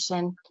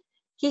affectation,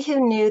 he who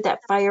knew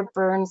that fire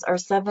burns are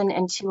 7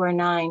 and 2 are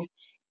 9,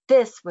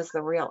 this was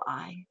the real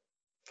I.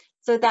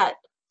 So that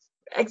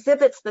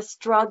exhibits the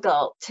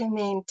struggle to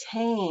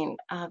maintain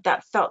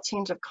that felt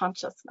change of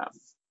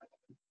consciousness.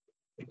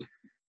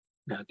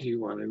 Now, do you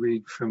want to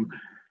read from?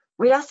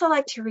 We'd also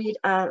like to read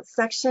a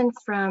section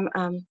from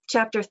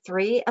chapter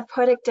 3 of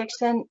Poetic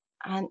Diction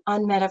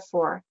on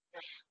metaphor.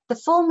 The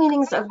full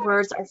meanings of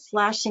words are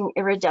flashing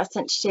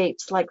iridescent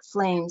shapes like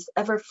flames,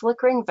 ever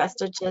flickering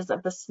vestiges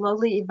of the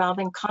slowly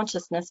evolving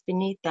consciousness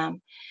beneath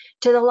them.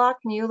 To the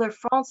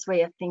Locke-Mueller-France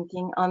way of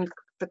thinking, on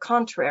the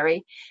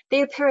contrary,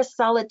 they appear as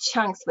solid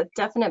chunks with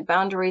definite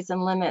boundaries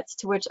and limits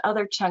to which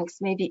other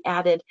chunks may be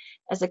added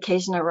as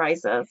occasion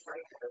arises.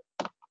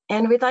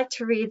 And we'd like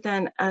to read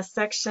then a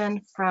section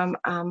from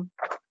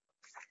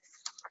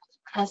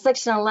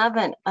section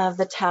 11 of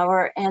the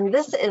Tower, and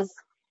this is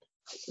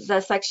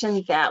the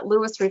section that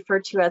Lewis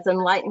referred to as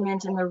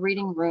enlightenment in the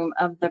reading room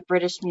of the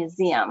British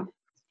Museum.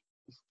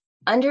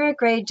 Under a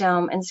gray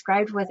dome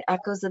inscribed with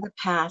echoes of the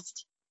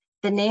past,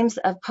 the names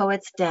of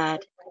poets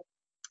dead,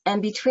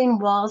 and between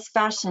walls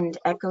fashioned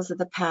echoes of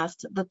the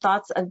past, the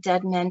thoughts of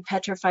dead men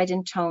petrified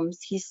in tomes,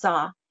 he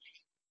saw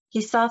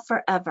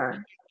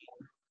forever.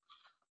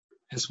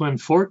 As when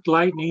forked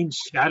lightning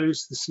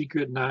shatters the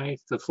secret night,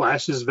 the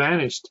flashes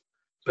vanished,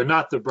 but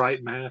not the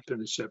bright map in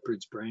the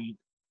shepherd's brain,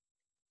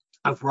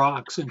 of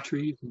rocks and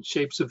trees and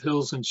shapes of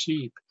hills and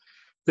sheep,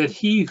 that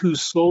he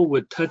whose soul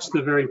would touch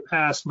the very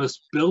past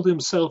must build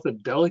himself a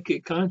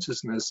delicate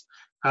consciousness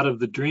out of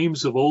the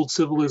dreams of old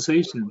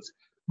civilizations,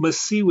 must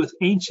see with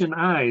ancient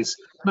eyes,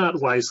 not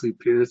wisely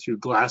peer through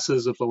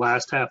glasses of the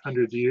last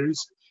 500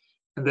 years,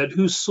 and that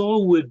whose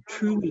soul would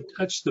truly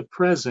touch the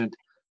present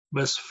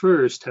must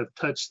first have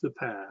touched the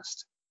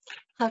past.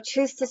 How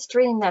truth's the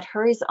stream that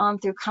hurries on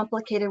through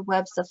complicated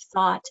webs of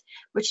thought,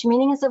 which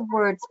meanings of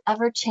words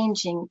ever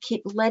changing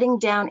keep letting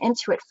down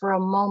into it for a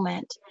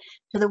moment,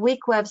 till the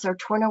weak webs are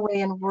torn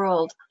away and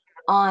whirled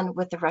on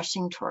with the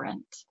rushing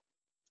torrent.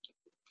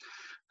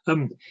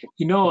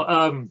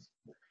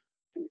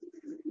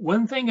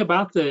 One thing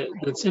about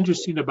that's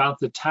interesting about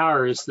the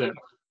Tower is that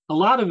a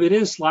lot of it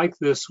is like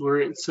this, where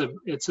it's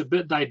a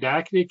bit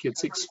didactic.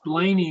 It's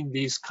explaining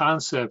these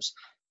concepts.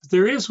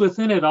 There is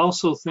within it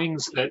also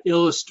things that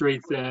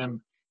illustrate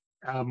them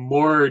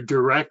more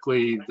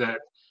directly, that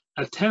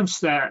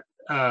attempts that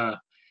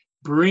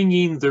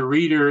bringing the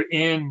reader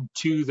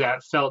into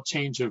that felt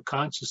change of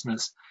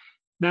consciousness.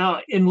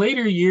 Now, in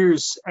later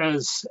years,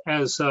 as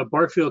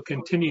Barfield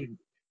continued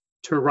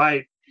to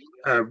write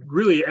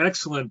really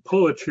excellent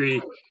poetry,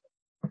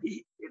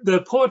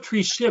 the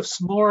poetry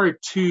shifts more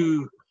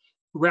to,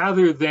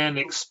 rather than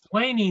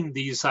explaining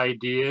these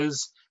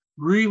ideas,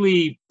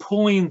 really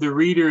pulling the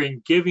reader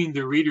and giving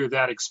the reader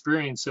that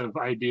experience of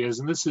ideas.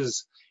 And this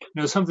is,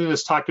 something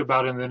that's talked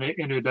about in the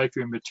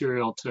introductory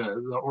material to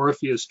the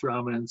Orpheus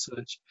drama and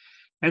such.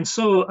 And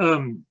so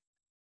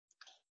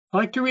I'd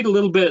like to read a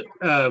little bit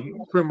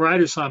from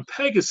Riders on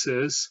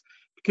Pegasus,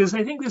 because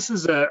I think this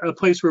is a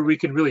place where we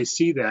can really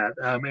see that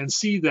and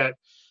see that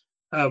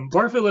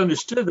Barfield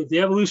understood that the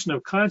evolution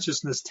of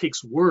consciousness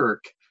takes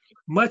work.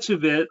 Much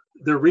of it,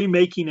 the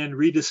remaking and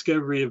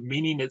rediscovery of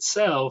meaning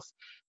itself,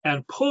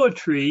 and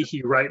poetry,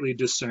 he rightly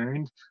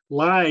discerned,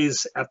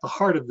 lies at the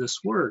heart of this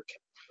work.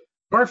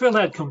 Barfield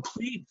had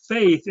complete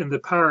faith in the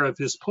power of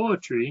his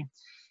poetry,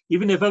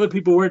 even if other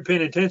people weren't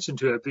paying attention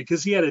to it,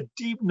 because he had a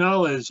deep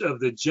knowledge of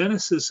the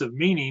genesis of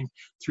meaning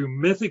through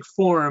mythic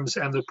forms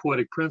and the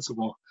poetic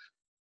principle.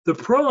 The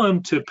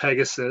proem to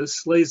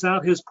Pegasus lays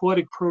out his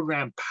poetic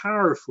program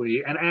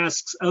powerfully and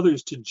asks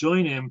others to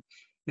join him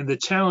in the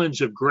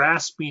challenge of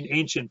grasping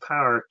ancient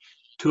power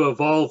to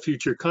evolve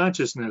future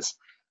consciousness.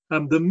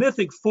 The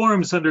mythic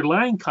forms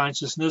underlying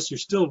consciousness are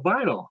still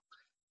vital.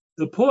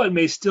 The poet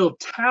may still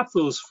tap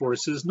those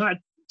forces, not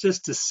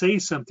just to say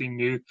something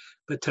new,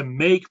 but to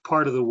make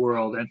part of the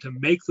world and to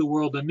make the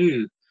world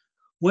anew.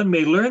 One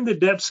may learn the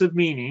depths of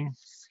meaning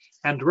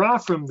and draw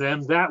from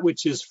them that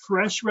which is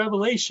fresh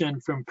revelation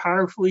from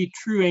powerfully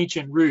true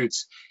ancient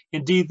roots.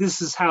 Indeed,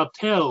 this is how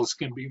tales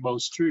can be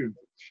most true.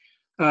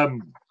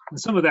 And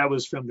some of that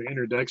was from the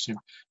introduction.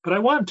 But I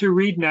want to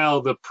read now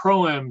the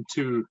proem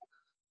to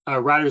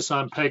Riders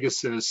on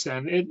Pegasus.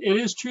 And it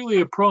is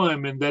truly a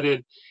proem in that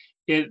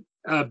it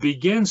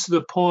begins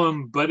the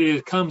poem, but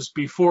it comes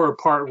before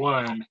part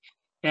one.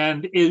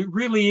 And it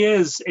really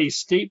is a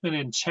statement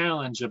and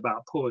challenge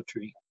about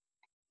poetry.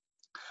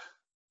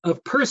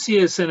 Of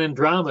Perseus and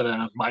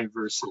Andromeda, my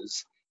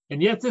verses,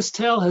 and yet this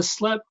tale has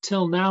slept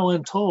till now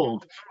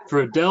untold.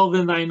 For delve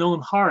in thine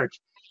own heart,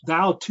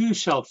 thou too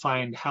shalt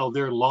find how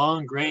their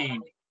long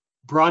reign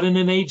brought in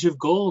an age of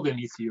gold in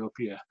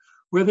Ethiopia,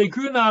 where they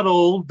grew not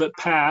old, but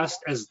passed,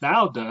 as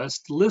thou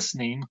dost,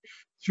 listening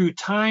through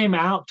time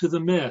out to the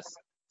myth,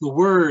 the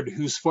word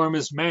whose form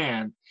is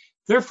man.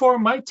 Therefore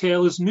my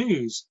tale is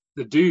news,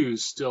 the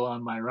dew's still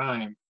on my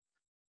rhyme.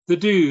 The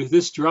dew,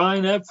 this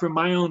drawing up from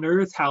my own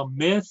earth, how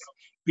myth,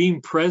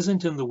 being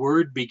present in the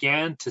word,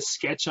 began to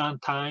sketch on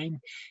time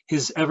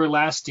his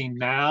everlasting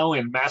now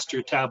in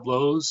master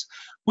tableaus.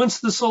 Once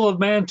the soul of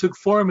man took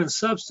form and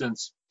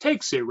substance,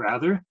 takes it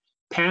rather.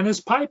 Pan is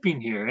piping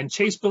here, and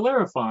chase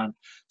Bellerophon,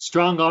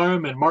 strong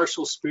arm and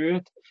martial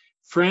spirit,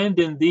 friend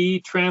in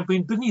thee,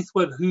 trampling beneath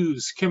what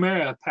whose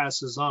chimera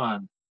passes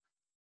on.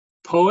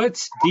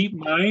 Poets, deep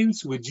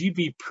minds, would ye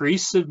be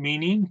priests of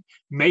meaning,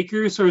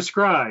 makers or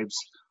scribes?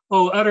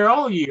 Oh, utter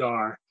all ye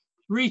are.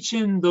 Reach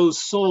in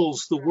those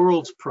souls, the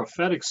world's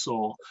prophetic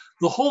soul.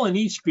 The whole in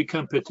each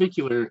become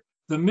particular.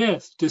 The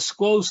myth,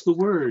 disclose the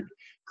word.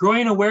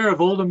 Growing aware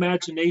of old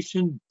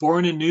imagination,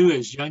 born anew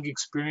as young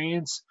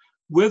experience,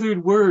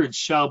 withered words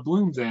shall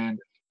bloom then,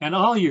 and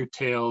all your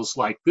tales,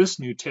 like this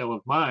new tale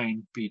of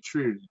mine, be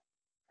true.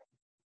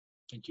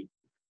 Thank you.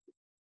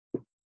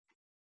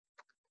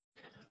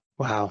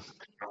 Wow.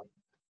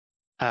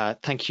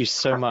 Thank you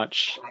so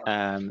much,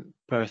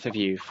 both of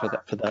you, for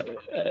that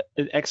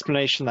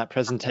explanation, that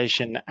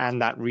presentation,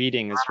 and that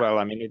reading as well.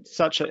 I mean, it's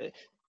such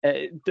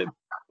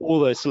all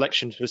those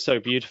selections were so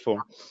beautiful,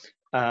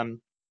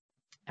 and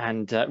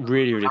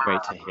really, really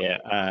great to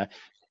hear.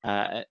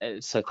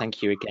 So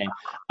thank you again.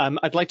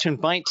 I'd like to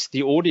invite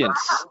the audience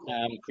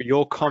for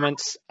your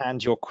comments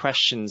and your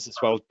questions as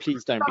well.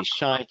 Please don't be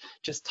shy.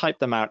 Just type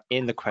them out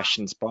in the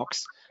questions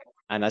box.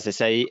 And as I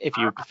say, if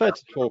you prefer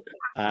to talk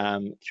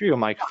through your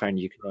microphone,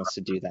 you can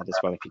also do that as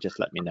well if you just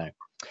let me know.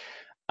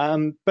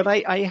 But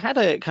I had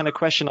a kind of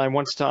question I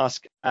wanted to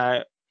ask,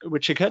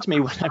 which occurred to me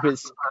when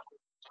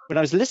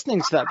I was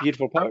listening to that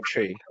beautiful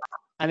poetry.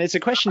 And it's a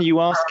question you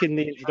ask in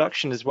the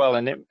introduction as well,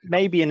 and it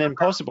may be an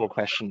impossible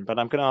question, but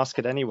I'm going to ask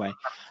it anyway.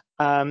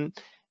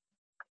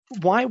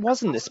 Why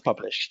wasn't this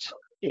published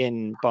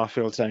in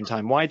Barfield's own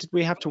time? Why did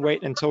we have to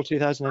wait until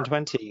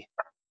 2020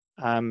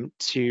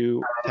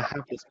 to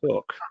have this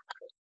book?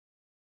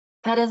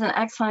 That is an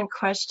excellent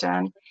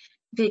question,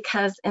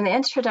 because in the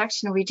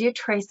introduction, we do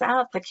trace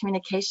out the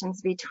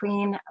communications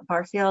between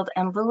Barfield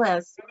and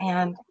Lewis,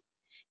 and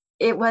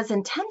it was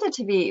intended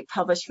to be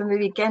published from the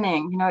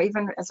beginning, you know,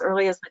 even as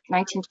early as like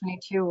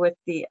 1922 with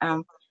the,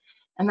 and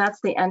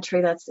that's the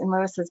entry that's in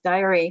Lewis's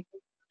diary.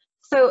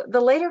 So the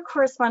later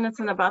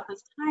correspondence in about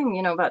this time,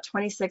 you know, about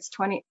 1926,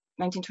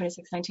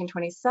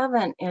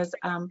 1927 is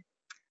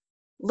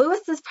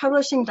Lewis is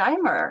publishing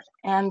Dimer,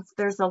 and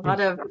there's a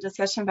lot of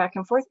discussion back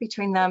and forth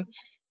between them.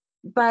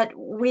 But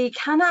we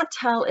cannot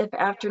tell if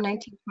after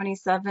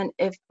 1927,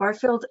 if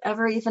Barfield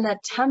ever even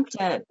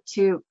attempted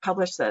to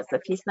publish this,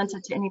 if he sent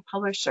it to any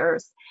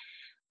publishers.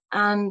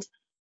 And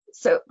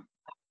so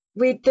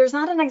there's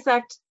not an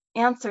exact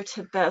answer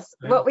to this.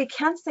 Right. What we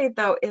can say,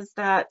 though, is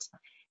that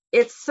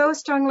it's so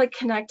strongly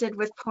connected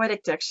with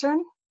poetic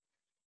diction.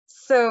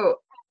 So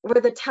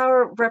where the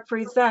tower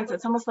represents,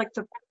 it's almost like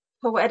the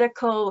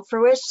poetical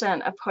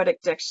fruition of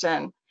poetic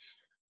diction,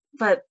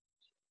 but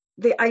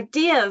the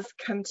ideas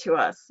come to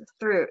us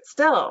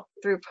still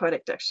through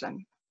poetic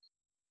diction.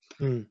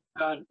 And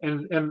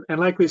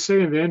like we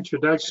say in the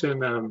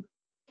introduction,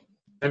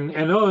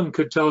 and Owen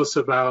could tell us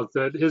about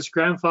that, his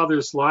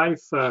grandfather's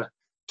life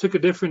took a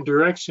different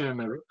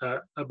direction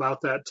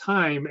about that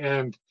time,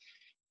 and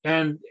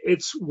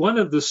it's one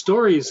of the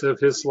stories of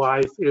his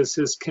life is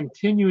his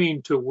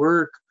continuing to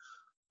work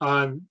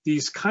on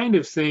these kind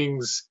of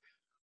things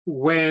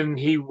when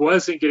he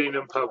wasn't getting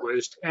them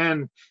published,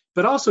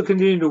 but also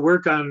continuing to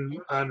work on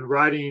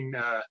writing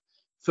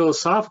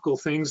philosophical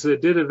things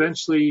that did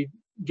eventually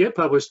get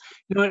published.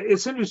 You know,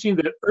 it's interesting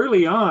that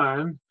early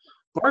on,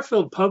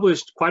 Barfield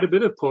published quite a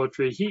bit of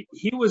poetry.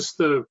 He was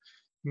the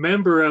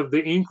member of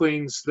the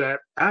Inklings that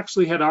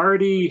actually had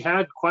already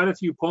had quite a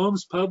few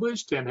poems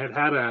published and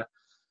had a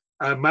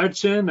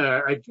Märchen,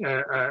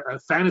 a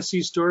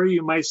fantasy story,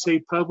 you might say,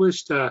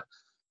 published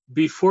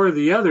before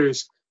the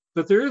others.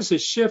 But there is a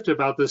shift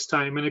about this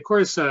time. And of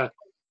course,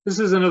 this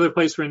is another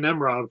place where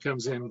Nemerov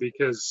comes in,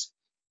 because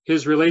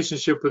his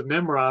relationship with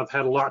Nemerov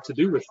had a lot to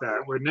do with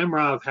that, where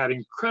Nemerov had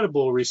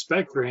incredible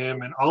respect for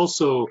him and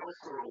also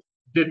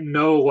didn't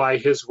know why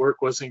his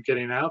work wasn't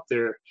getting out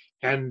there,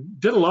 and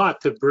did a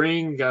lot to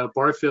bring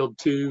Barfield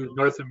to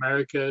North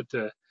America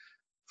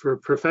for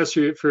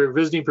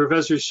visiting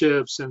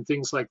professorships and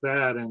things like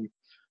that. And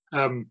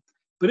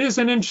but it's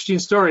an interesting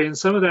story, and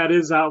some of that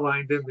is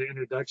outlined in the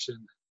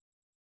introduction.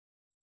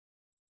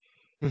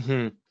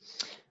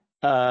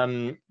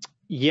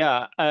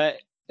 Yeah.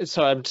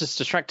 So I'm just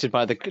distracted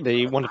by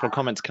the wonderful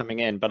comments coming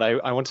in, but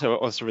I want to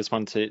also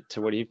respond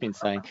to what you've been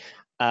saying.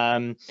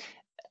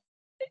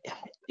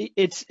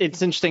 It's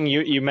interesting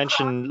you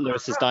mentioned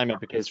Lewis's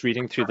Diamond, because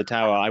reading through the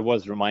Tower, I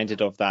was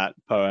reminded of that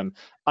poem.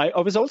 I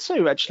was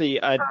also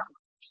actually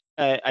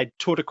I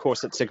taught a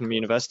course at Signum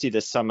University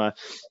this summer,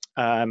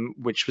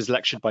 which was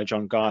lectured by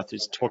John Garth,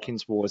 who's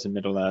Tolkien's Wars in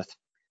Middle-earth.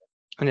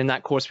 And in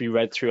that course, we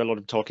read through a lot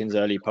of Tolkien's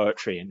early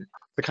poetry, and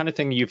the kind of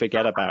thing you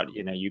forget about.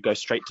 You go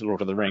straight to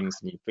Lord of the Rings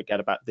and you forget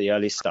about the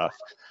early stuff.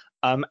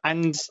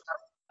 And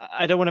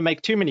I don't want to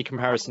make too many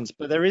comparisons,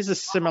 but there is a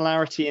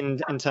similarity in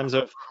terms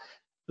of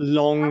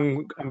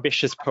long,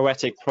 ambitious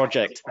poetic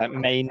project that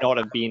may not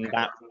have been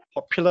that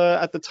popular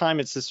at the time.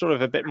 It's a sort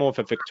of a bit more of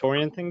a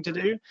Victorian thing to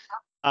do.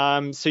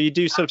 So you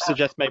do sort of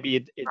suggest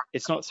maybe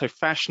it's not so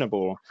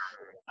fashionable.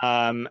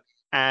 And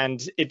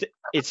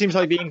it seems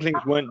like the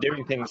Inklings weren't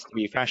doing things to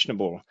be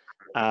fashionable.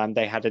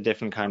 They had a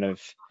different kind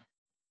of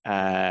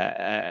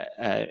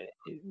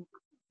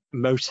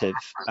motive.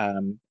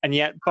 And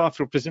yet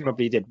Barfield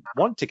presumably did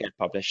want to get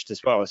published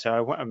as well.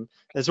 So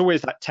there's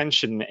always that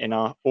tension in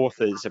our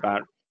authors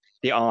about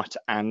the art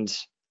and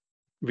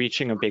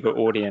reaching a bigger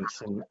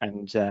audience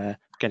and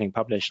getting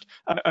published.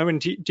 Owen,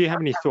 do you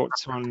have any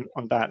thoughts on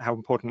that? How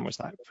important was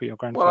that for your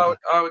grandfather?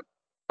 Well,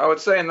 I would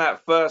say in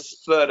that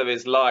first third of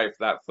his life,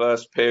 that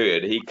first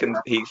period,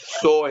 he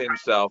saw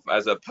himself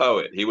as a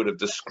poet. He would have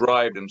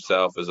described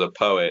himself as a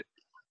poet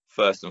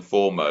first and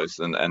foremost,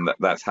 and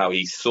that's how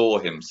he saw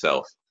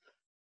himself.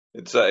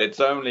 It's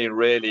only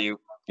really,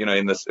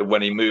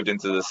 when he moved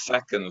into the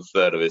second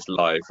third of his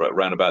life, right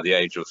around about the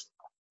age of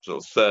sort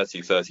of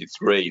 30,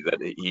 33, that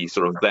he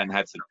sort of then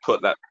had to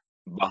put that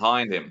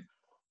behind him.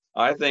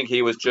 I think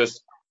he was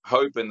just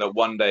hoping that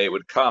one day it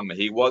would come.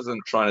 He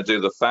wasn't trying to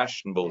do the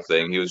fashionable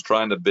thing. He was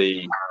trying to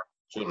be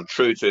sort of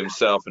true to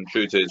himself and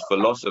true to his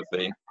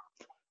philosophy.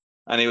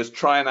 And he was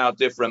trying out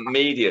different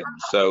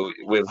mediums. So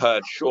we've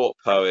heard short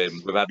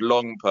poems, we've had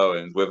long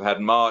poems, we've had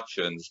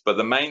marchants, but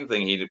the main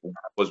thing he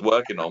was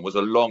working on was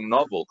a long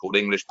novel called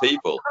English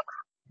People.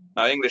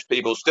 Now, English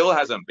People still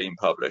hasn't been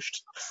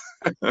published.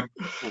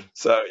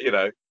 So,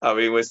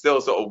 we're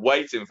still sort of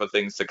waiting for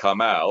things to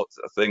come out.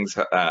 Things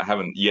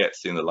haven't yet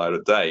seen the light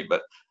of day,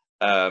 but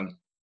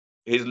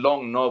his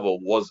long novel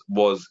was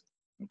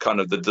kind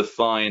of the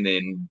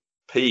defining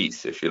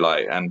piece, if you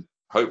like, and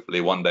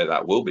hopefully one day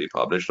that will be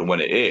published. And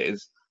when it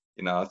is,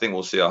 I think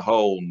we'll see a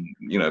whole,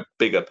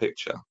 bigger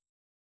picture.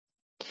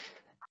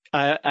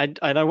 I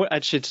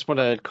actually just want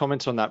to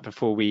comment on that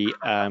before we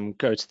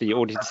go to the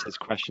audience's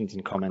questions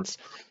and comments.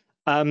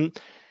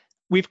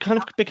 We've kind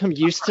of become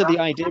used to the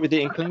idea with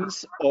the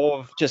Inklings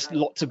of just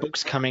lots of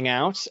books coming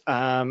out,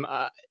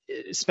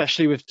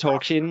 especially with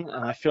Tolkien.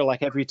 And I feel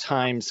like every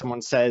time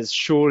someone says,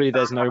 surely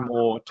there's no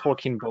more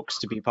Tolkien books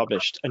to be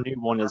published, a new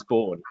one is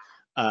born.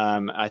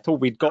 I thought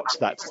we'd got to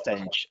that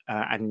stage,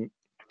 and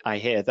I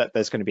hear that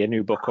there's going to be a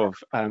new book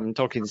of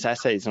Tolkien's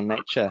essays on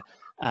nature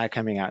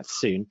coming out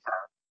soon.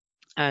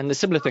 And a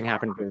similar thing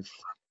happened with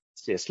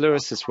C.S.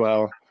 Lewis as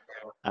well.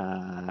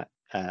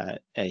 Tolkien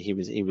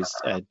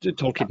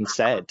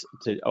said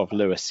of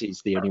Lewis,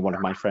 he's the only one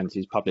of my friends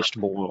who's published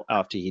more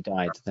after he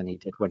died than he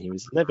did when he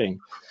was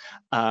living.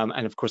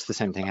 And of course, the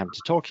same thing happened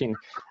to Tolkien.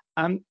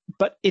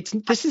 But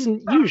this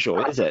isn't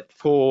usual, is it,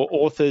 for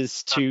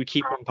authors to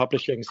keep on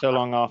publishing so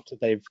long after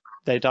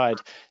they died?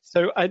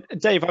 So,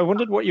 Dave, I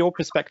wondered what your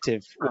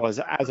perspective was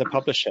as a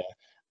publisher.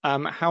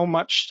 How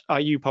much are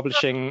you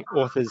publishing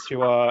authors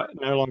who are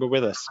no longer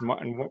with us,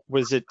 and what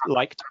was it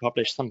like to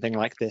publish something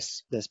like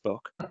this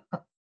book?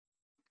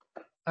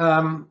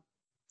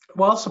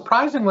 Well,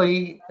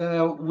 surprisingly,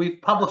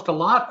 we've published a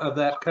lot of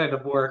that kind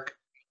of work,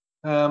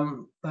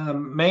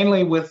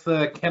 mainly with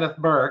Kenneth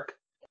Burke.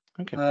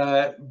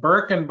 Okay.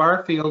 Burke and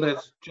Barfield,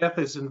 as Jeff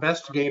is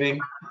investigating,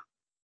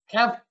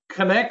 have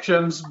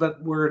connections,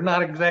 but we're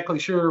not exactly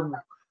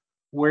sure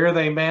where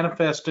they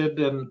manifested,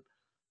 and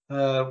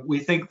we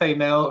think they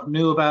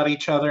knew about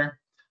each other.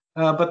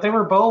 But they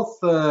were both,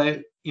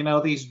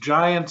 these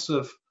giants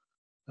of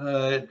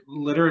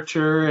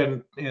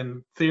literature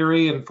and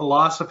theory and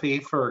philosophy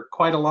for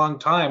quite a long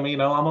time,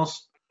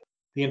 almost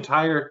the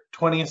entire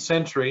 20th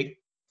century.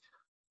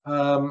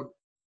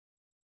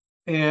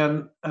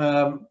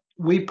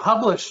 We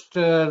published,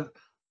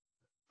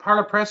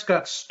 Parlor Press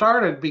got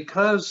started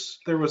because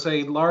there was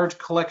a large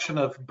collection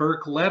of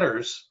Burke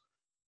letters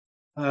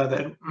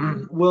that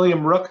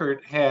William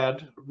Ruckert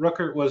had.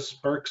 Ruckert was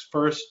Burke's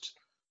first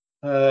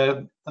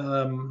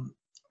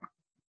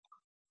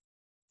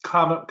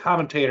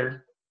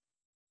commentator,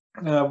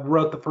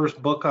 wrote the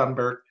first book on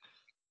Burke.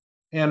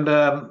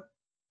 And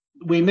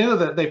we knew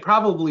that they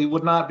probably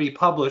would not be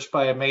published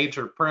by a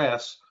major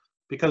press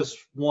because,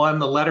 one,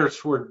 the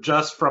letters were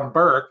just from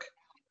Burke,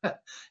 and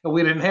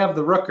we didn't have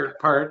the Ruckert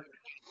part.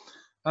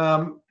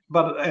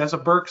 But as a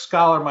Burke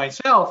scholar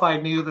myself, I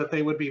knew that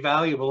they would be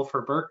valuable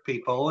for Burke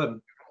people, and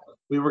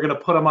we were going to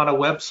put them on a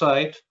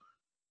website.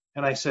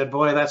 And I said,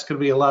 boy, that's going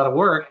to be a lot of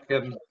work.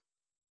 And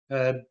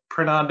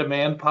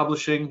print-on-demand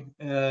publishing,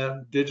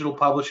 digital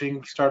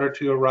publishing started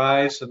to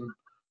arise. And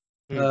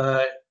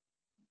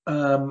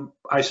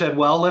I said,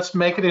 well, let's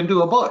make it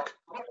into a book,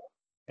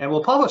 and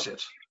we'll publish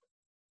it.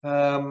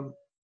 And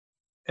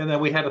then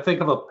we had to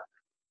think of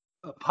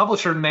a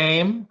publisher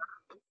name.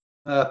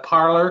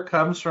 Parlor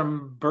comes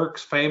from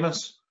Burke's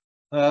famous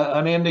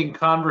unending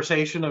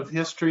conversation of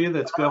history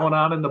that's going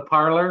on in the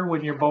parlor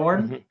when you're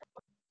born.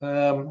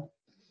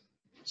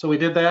 So we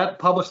did that,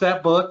 published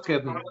that book,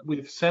 and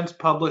we've since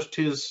published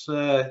his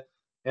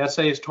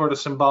essays toward a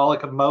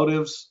symbolic of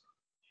motives,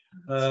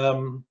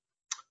 and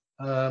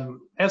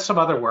some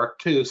other work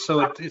too.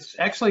 So it's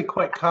actually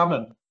quite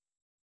common.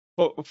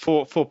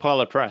 For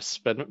Parlor Press,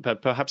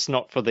 but perhaps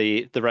not for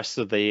the rest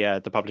of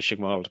the publishing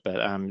world.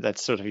 But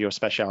that's sort of your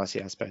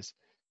specialty, I suppose.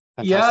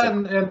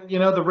 Fantastic. Yeah, and you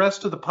know, the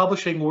rest of the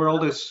publishing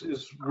world is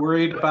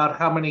worried about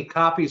how many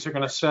copies are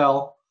going to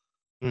sell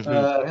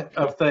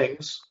of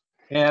things.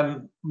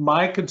 And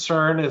my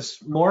concern is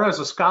more as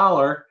a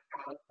scholar.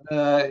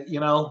 You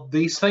know,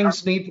 these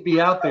things need to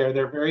be out there.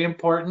 They're very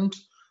important.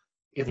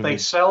 If they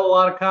sell a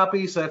lot of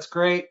copies, that's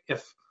great.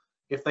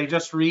 If they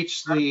just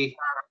reach the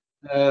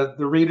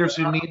readers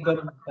who need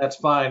them, that's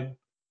fine.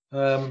 You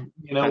know,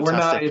 Fantastic. We're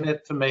not in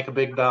it to make a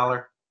big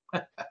dollar.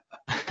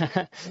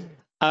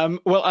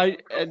 Well,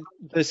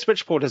 the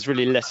switchboard has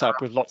really lit up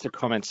with lots of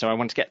comments, so I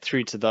want to get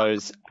through to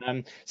those.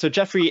 So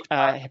Jeffrey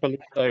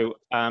Hippolyto,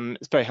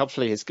 very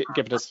helpfully, has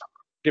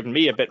given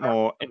me a bit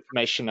more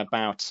information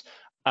about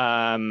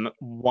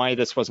why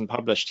this wasn't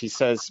published. He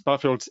says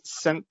Barfield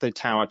sent the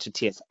tower to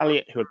T.S.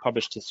 Eliot, who had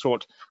published his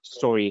short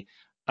story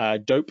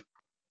Dope,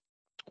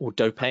 or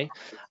Dope,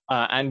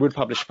 and would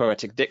publish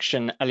poetic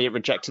diction. Eliot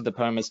rejected the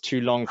poem as too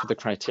long for the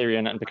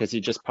Criterion, and because he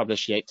just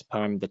published Yeats'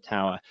 poem The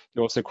Tower.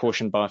 He also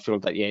cautioned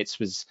Barfield that Yeats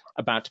was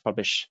about to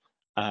publish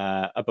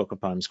a book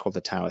of poems called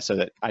The Tower. So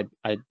that I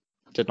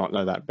did not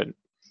know that, but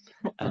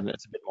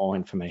that's a bit more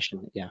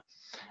information. Yeah.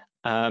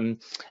 And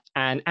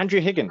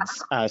Andrew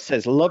Higgins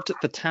says, loved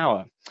The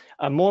Tower.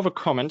 More of a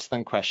comment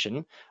than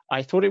question.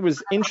 I thought it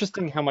was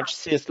interesting how much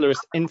C.S. Lewis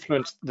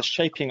influenced the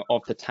shaping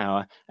of The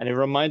Tower, and it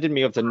reminded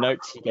me of the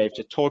notes he gave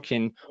to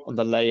Tolkien on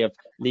the Lay of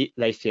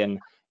Leithian.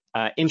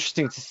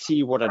 Interesting to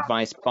see what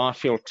advice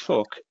Barfield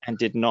took and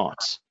did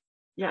not.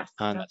 Yes.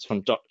 That's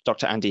from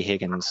Dr. Andy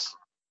Higgins.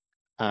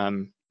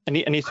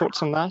 Any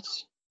thoughts on that?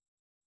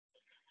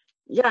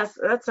 Yes,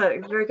 that's a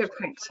very good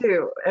point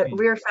too.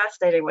 We were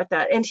fascinated with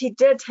that, and he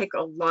did take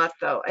a lot,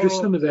 though. There's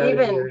some of that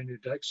even in your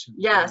introduction.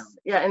 Yes,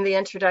 yeah, in the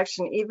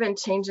introduction, even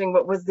changing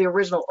what was the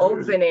original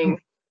opening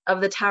of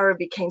The Tower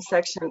became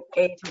section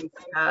 8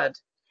 instead.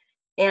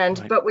 And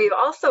Right. But we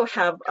also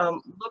have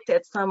looked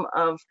at some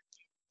of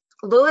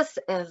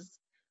Lewis's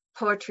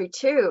poetry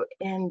too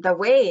in the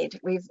Wade.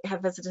 We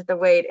have visited the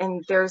Wade,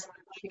 and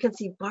you can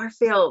see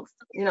Barfield's,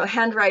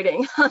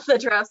 handwriting on the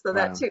drafts of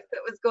that too.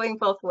 It was going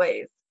both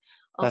ways.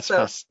 Also.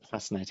 That's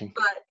fascinating.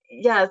 But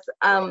yes,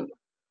 from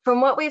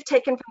what we've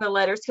taken from the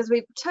letters, because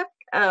we took,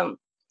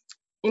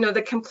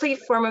 the complete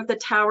form of The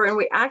Tower, and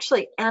we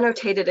actually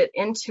annotated it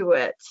into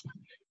it,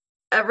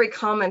 every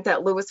comment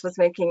that Lewis was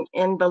making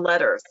in the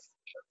letters.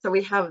 So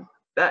we have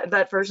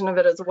that version of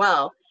it as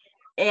well.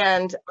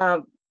 And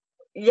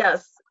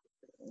yes,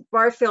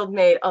 Barfield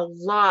made a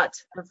lot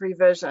of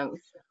revisions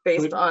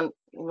based on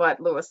what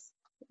Lewis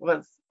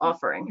was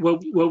offering.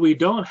 What we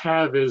don't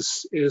have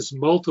is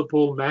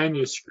multiple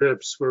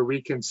manuscripts where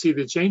we can see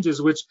the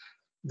changes, which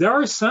there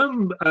are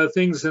some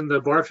things in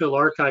the Barfield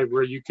archive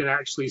where you can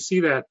actually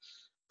see that.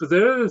 But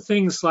there are other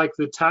things like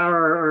The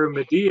Tower or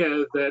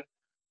Medea that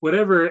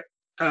whatever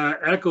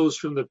echoes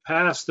from the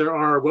past there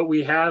are, what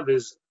we have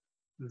is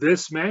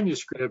this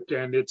manuscript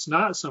and it's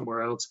not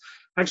somewhere else.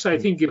 Actually, I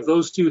think if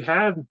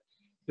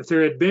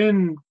there had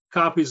been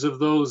copies of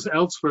those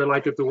elsewhere,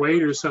 like at the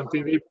Wade or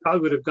something, they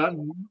probably would have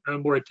gotten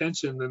more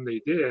attention than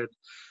they did.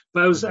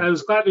 But I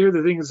was glad to hear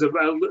the things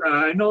about.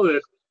 I know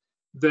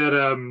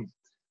that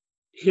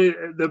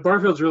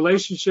Barfield's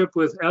relationship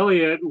with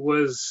Eliot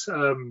was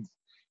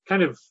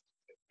kind of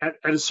at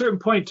a certain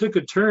point took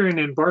a turn,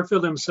 and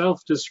Barfield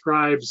himself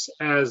describes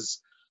as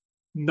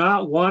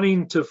not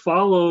wanting to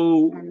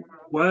follow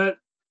what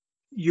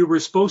you were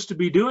supposed to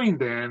be doing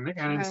then,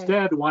 and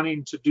instead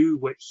wanting to do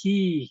what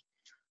he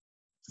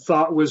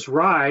thought was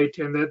right,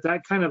 and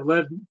that kind of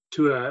led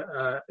to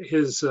a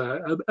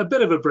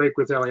bit of a break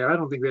with Eliot. I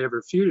don't think they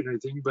ever feuded or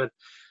anything, but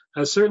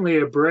certainly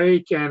a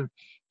break, and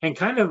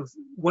kind of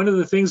one of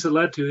the things that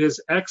led to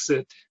his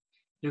exit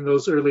in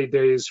those early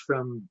days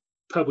from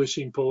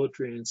publishing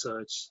poetry and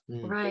such.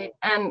 Right.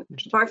 And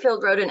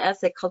Barfield wrote an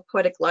essay called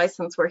Poetic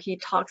License, where he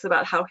talks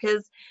about how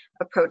his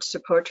approach to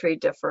poetry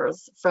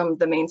differs from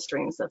the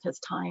mainstreams of his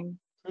time.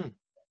 Oh,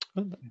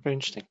 very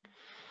interesting.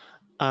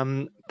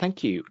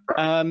 Thank you.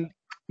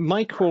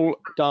 Michael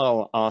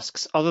Dahl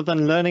asks, other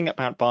than learning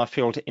about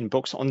Barfield in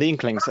books on the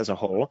Inklings as a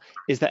whole,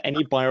 is there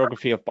any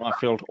biography of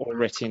Barfield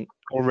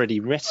already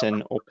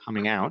written or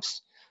coming out?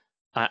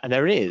 And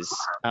there is.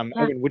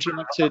 Owen, would you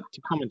like to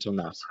comment on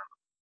that?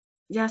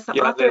 Yes, the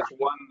yeah, author. there's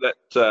one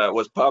that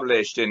was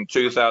published in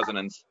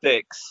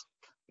 2006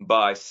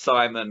 by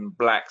Simon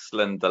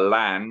Blakesley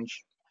DeLange.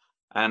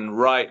 And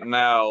right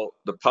now,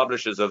 the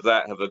publishers of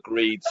that have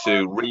agreed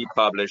to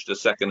republish the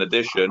second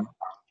edition.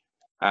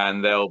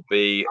 And there'll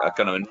be a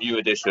kind of a new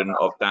edition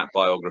of that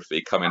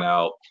biography coming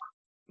out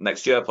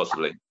next year,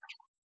 possibly.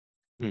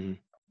 Mm-hmm.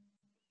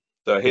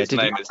 So his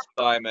name is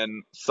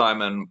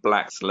Simon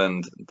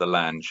Blakesley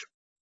DeLange.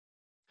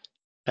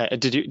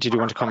 Did you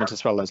want to comment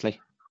as well, Leslie?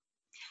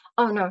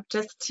 Oh, no,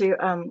 just to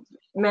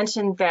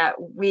mention that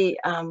we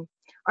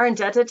are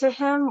indebted to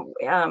him.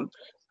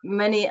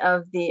 Many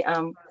of the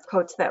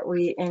quotes that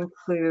we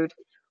include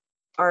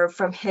are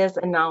from his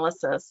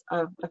analysis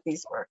of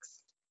these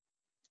works.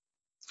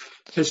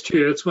 It's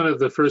true. It's one of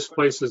the first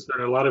places that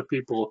a lot of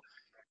people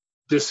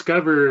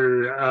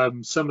discover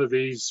some of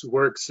these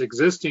works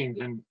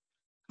existing, and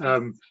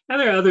there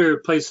are other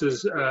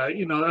places,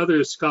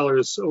 other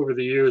scholars over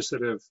the years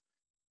that have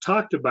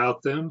talked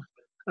about them.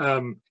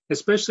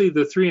 Especially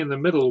the three in the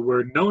middle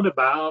were known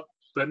about,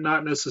 but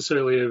not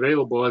necessarily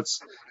available. It's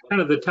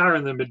kind of the Tower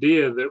and the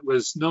Medea that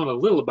was known a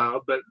little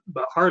about, but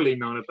hardly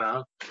known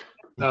about.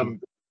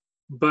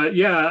 But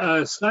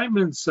yeah,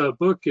 Simon's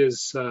book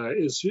is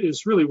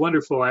really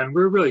wonderful, and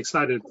we're really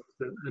excited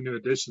that a new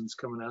edition's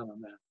coming out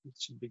on that. It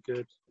should be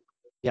good.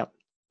 Yeah,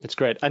 it's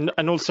great, and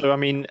also, I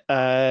mean,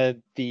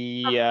 the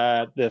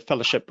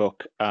fellowship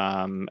book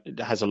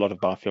has a lot of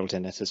Barfield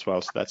in it as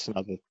well, so that's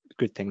another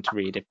good thing to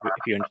read if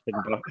you're interested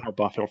in how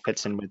Barfield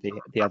fits in with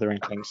the other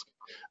Inklings,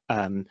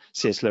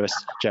 C.S. Lewis,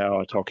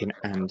 J.R.R. Tolkien,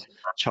 and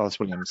Charles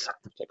Williams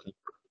particularly.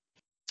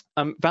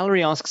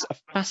 Valerie asks a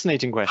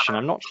fascinating question.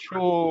 I'm not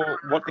sure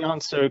what the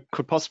answer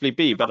could possibly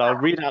be, but I'll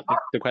read out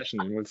the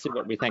question and we'll see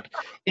what we think.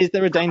 Is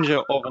there a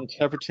danger of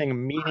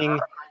interpreting meaning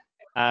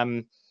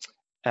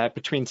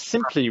between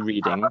simply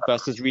reading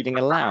versus reading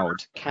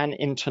aloud? Can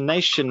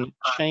intonation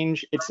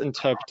change its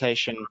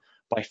interpretation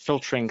by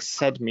filtering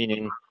said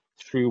meaning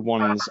through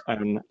one's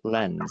own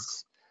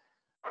lens?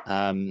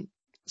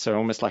 So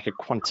almost like a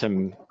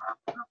quantum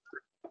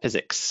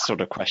physics sort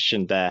of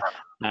question there.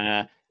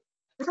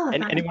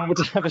 Anyone would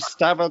have a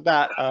stab at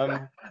that?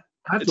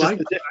 Just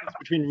the difference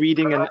between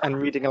reading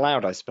and reading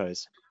aloud, I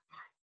suppose.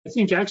 I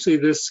think actually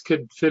this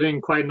could fit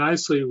in quite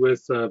nicely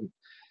with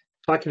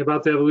talking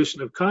about the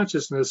evolution of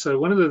consciousness.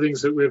 One of the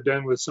things that we've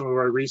done with some of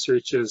our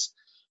research is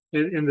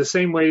in the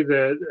same way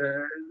that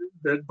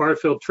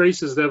Barfield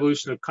traces the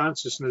evolution of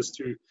consciousness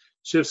through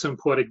shifts in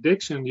poetic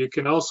diction, you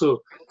can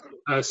also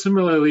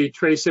similarly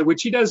trace it,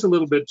 which he does a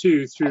little bit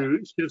too,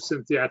 through shifts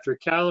in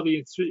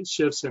theatricality, through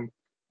shifts in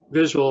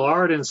visual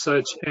art and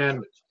such.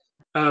 And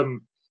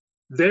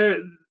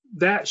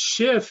that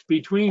shift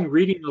between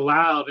reading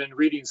aloud and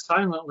reading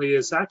silently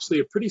is actually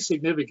a pretty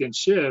significant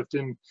shift.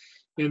 And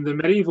in the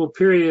medieval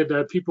period,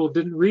 people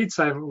didn't read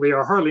silently,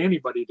 or hardly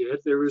anybody did.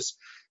 There was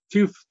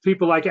few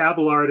people like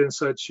Abelard and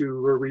such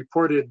who were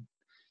reported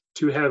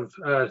to have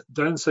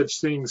done such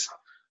things.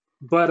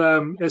 But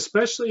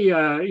especially,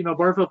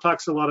 Barfield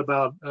talks a lot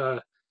about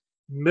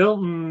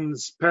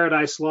Milton's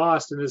Paradise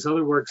Lost and his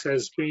other works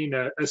as being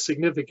a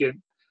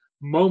significant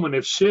moment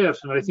of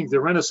shift. And I think the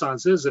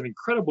Renaissance is an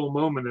incredible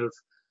moment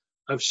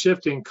of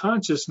shift in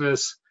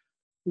consciousness,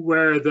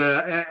 where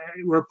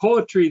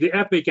poetry, the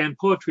epic and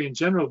poetry in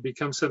general,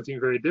 becomes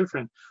something very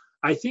different.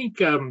 I think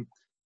to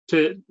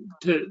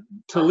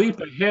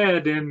leap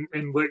ahead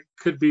in what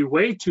could be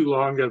way too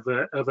long of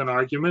an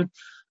argument,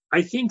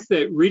 I think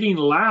that reading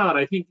aloud,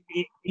 I think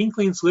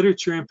Inkling's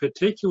literature in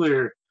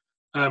particular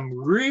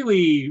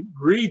really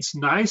reads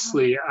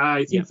nicely.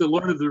 I think The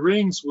Lord of the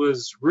Rings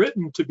was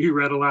written to be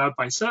read aloud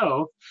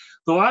myself,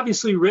 though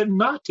obviously written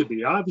not to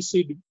be.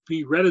 Obviously to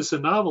be read as a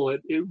novel,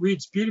 it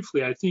reads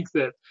beautifully. I think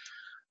that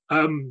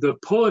the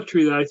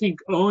poetry that I think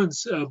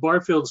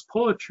Barfield's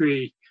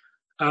poetry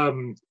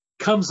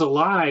comes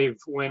alive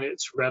when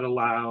it's read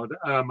aloud.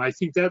 I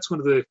think that's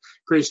one of the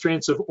great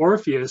strengths of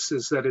Orpheus,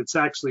 is that it's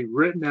actually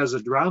written as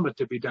a drama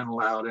to be done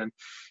aloud. And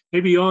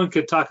maybe Owen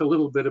could talk a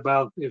little bit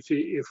about,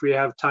 if we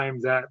have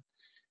time, that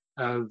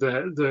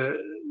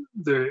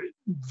the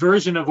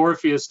version of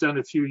Orpheus done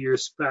a few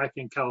years back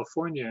in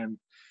California, and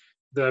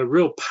the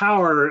real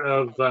power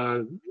of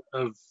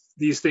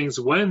these things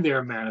when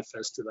they're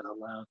manifested out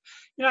loud.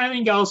 I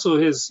think also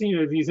his,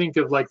 if you think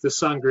of like the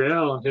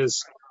Sangreal and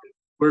his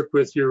work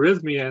with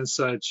eurythmia and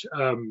such,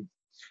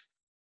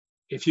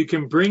 if you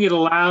can bring it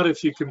aloud,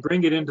 if you can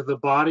bring it into the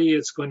body,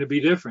 it's going to be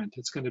different.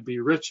 It's going to be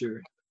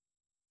richer.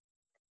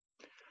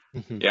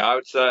 Yeah, I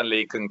would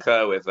certainly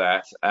concur with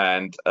that.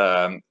 And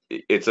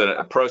it's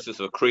a process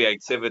of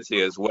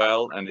creativity as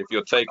well. And if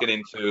you're taking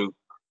into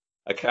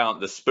account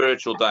the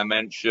spiritual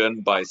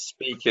dimension by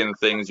speaking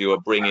things, you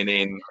are bringing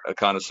in a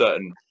kind of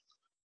certain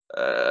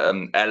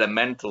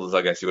elementals,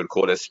 I guess you would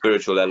call it,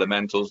 spiritual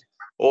elementals.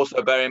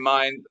 Also, bear in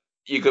mind,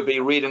 you could be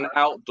reading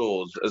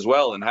outdoors as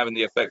well and having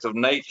the effect of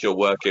nature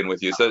working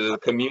with you. So there's a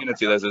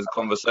community, there's a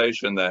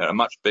conversation there, a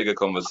much bigger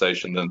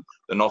conversation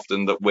than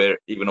often that we're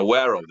even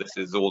aware of. This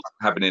is all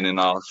happening in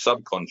our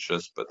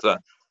subconscious, but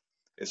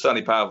it's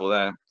certainly powerful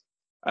there.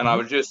 And I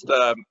would just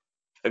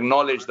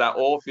acknowledge that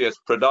Orpheus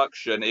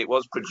production, it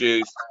was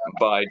produced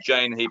by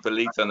Jane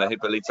Hippolito and the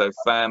Hippolito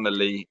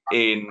family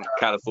in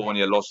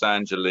California, Los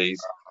Angeles.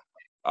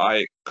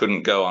 I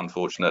couldn't go,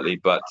 unfortunately,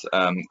 but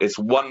it's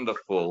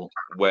wonderful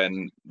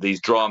when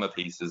these drama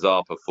pieces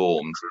are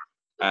performed.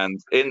 And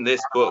in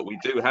this book, we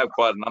do have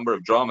quite a number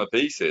of drama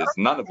pieces,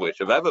 none of which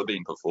have ever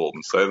been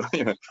performed. So,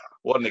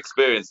 what an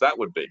experience that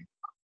would be.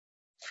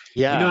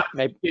 Yeah,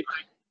 maybe.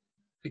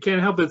 I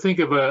can't help but think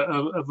of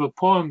a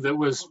poem that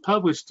was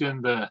published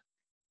in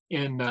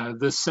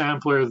the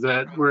sampler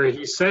where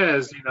he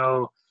says,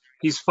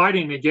 he's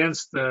fighting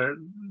against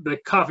the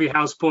coffee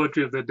house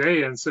poetry of the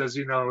day and says,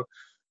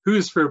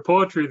 who's for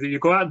poetry that you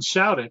go out and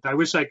shout it. I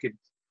wish I could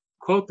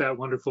quote that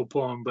wonderful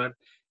poem, but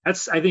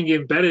that's, I think,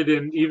 embedded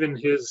in even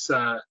his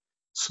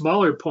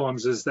smaller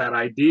poems is that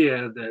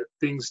idea that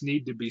things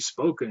need to be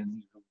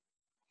spoken.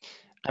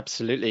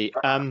 Absolutely.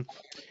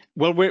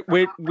 Well,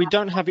 we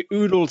don't have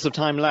oodles of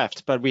time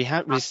left, but we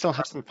still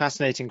have some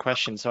fascinating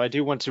questions. So I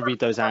do want to read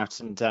those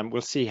out, and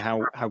we'll see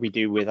how we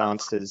do with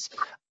answers.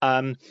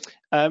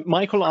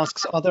 Michael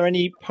asks, are there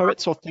any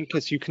poets or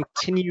thinkers who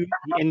continue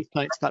the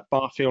insights that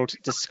Barfield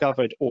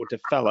discovered or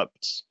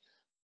developed?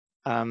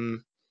 I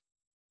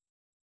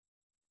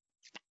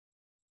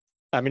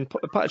mean,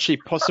 actually,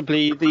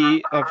 possibly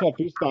I've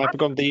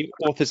forgotten the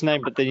author's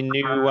name, but the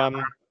new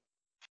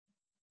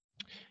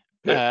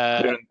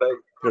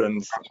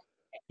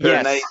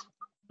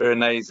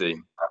Piranesi.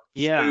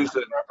 Yeah.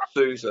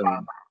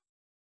 Susan.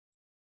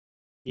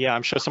 Yeah,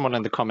 I'm sure someone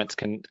in the comments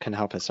can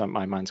help us.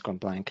 My mind's gone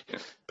blank.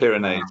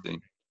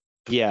 Piranesi.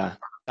 Yeah,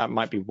 that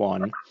might be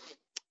one.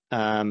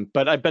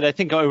 But I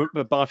think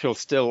Barfield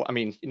still. I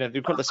mean,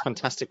 they've got this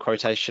fantastic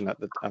quotation at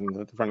the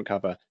front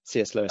cover.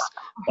 C.S. Lewis,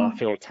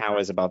 Barfield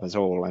towers above us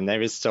all, and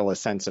there is still a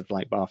sense of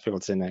like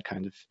Barfield's in a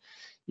kind of,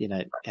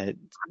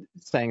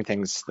 saying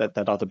things that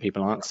other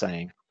people aren't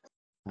saying.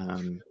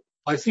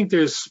 I think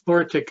there's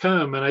more to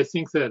come, and I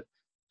think that,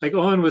 like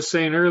Owen was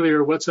saying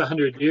earlier, what's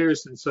 100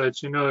 years and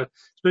such,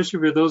 especially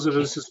for those of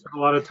us who spend a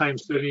lot of time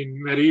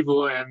studying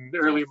medieval and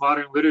early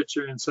modern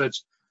literature and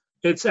such,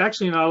 it's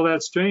actually not all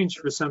that strange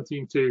for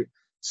something to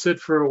sit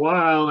for a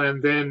while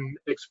and then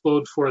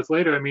explode forth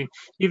later. I mean,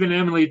 even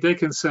Emily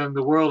Dickinson,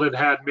 the world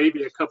had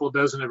maybe a couple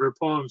dozen of her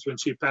poems when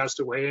she passed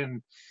away,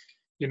 and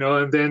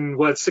and then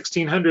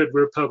 1600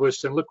 were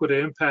published, and look what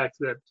an impact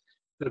that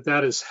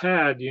has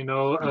had.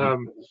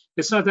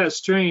 It's not that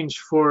strange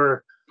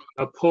for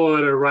a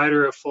poet, a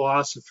writer, a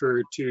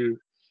philosopher to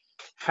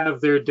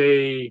have their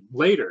day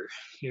later,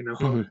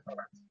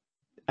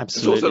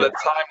 Absolutely. It's also that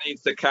time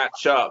needs to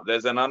catch up.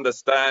 There's an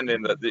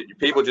understanding that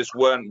people just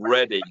weren't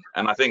ready,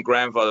 and I think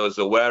grandfather was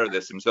aware of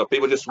this himself.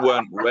 People just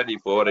weren't ready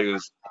for what he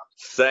was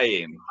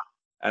saying,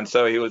 and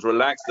so he was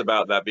relaxed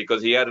about that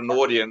because he had an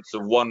audience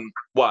of one,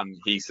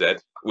 he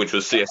said, which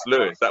was C.S.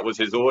 Lewis. That was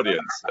his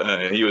audience.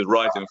 He was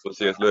writing for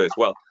C.S. Lewis.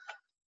 Well,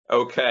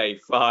 okay,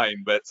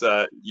 fine, but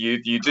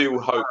you do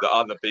hope that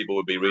other people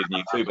would be reading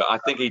you too. But I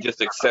think he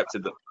just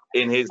accepted that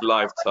in his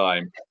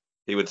lifetime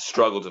he would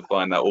struggle to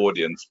find that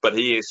audience, but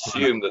he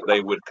assumed that they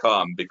would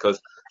come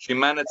because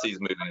humanity is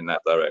moving in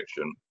that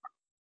direction.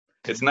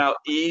 It's now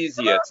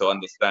easier to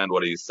understand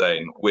what he's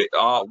saying.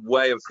 Our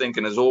way of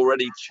thinking has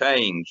already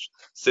changed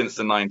since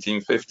the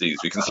 1950s.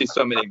 We can see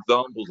so many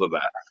examples of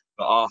that.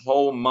 But our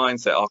whole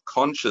mindset, our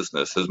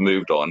consciousness has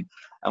moved on.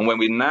 And when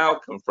we now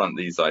confront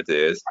these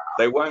ideas,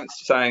 they won't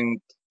sound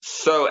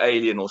so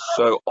alien or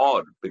so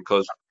odd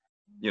because,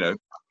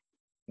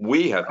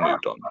 we have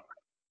moved on.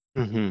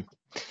 Mm-hmm.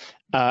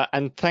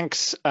 And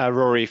thanks,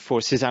 Rory,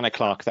 for Susanna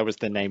Clark. That was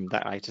the name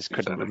that I just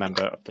couldn't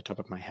remember off the top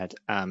of my head.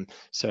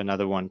 So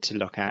another one to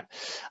look at,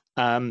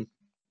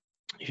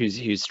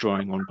 who's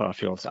drawing on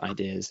Barfield's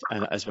ideas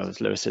as well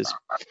as Lewis's.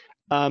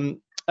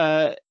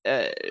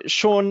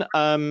 Sean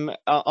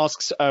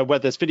asks whether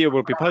this video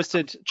will be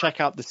posted.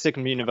 Check out the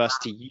Signum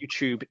University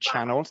YouTube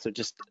channel. So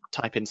just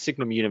type in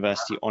Signum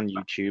University on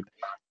YouTube,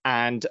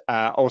 and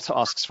also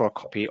asks for a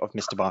copy of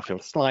Mr.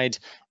 Barfield's slide.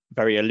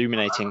 Very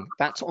illuminating.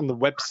 That's on the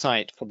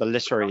website for the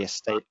literary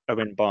estate,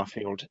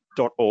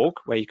 owenbarfield.org,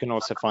 where you can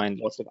also find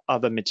lots of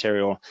other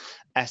material,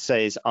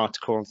 essays,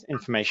 articles,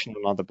 information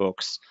on other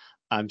books.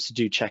 So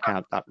do check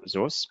out that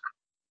resource.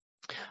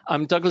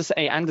 Douglas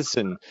A.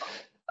 Anderson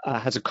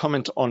has a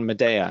comment on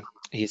Medea.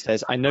 He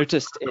says, I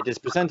noticed it is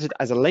presented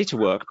as a later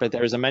work, but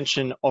there is a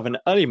mention of an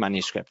early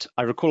manuscript.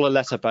 I recall a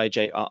letter by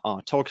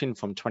J.R.R. Tolkien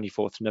from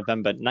 24th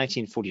November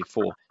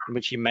 1944, in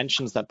which he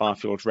mentions that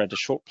Barfield read a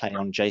short play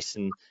on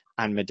Jason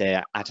and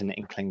Medea at an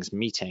Inkling's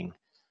meeting.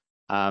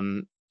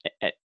 Do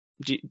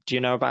you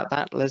know about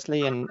that,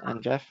 Leslie and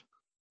Jeff?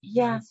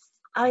 Yes.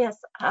 Oh, yes.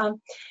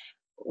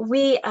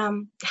 We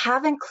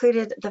have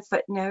included the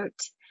footnote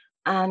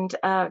and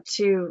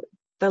to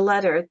the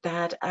letter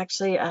that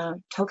actually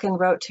Tolkien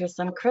wrote to his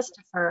son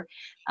Christopher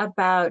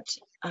about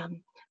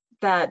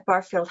that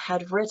Barfield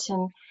had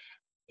written.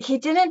 He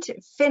didn't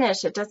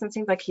finish, it doesn't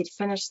seem like he'd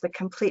finished the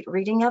complete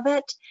reading of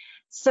it.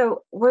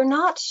 So we're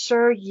not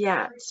sure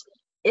yet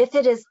if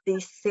it is the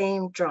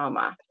same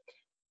drama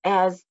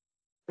as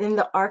in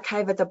the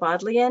archive of the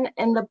Bodleian.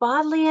 In the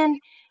Bodleian,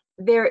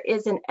 there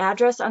is an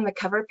address on the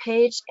cover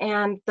page,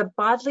 and the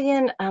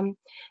Bodleian,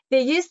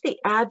 they use the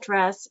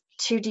address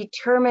to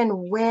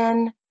determine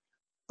when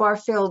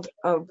Barfield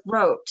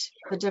wrote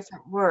the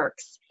different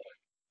works.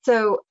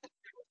 So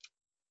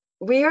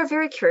we are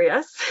very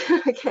curious,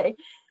 okay,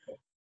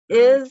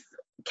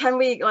 can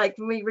we, like,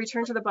 when we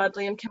return to the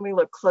Bodleian, can we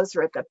look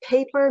closer at the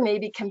paper,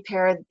 maybe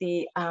compare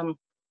the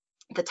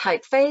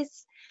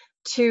typeface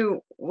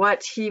to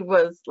what he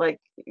was, like,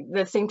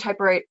 the same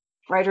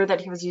typewriter that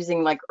he was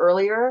using like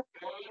earlier,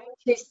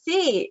 to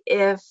see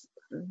if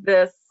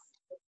this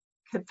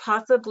could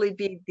possibly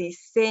be the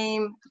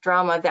same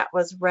drama that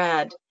was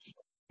read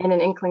in an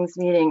Inkling's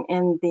meeting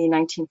in the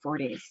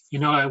 1940s. You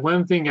know,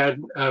 one thing,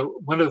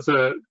 one of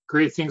the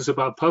great things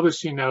about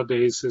publishing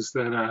nowadays is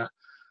that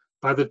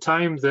by the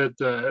time that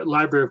the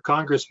Library of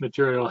Congress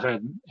material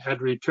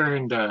had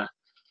returned,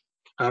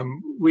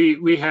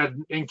 we had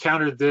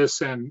encountered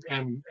this and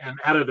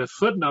added a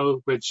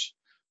footnote, which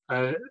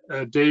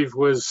Dave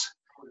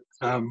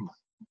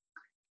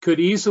could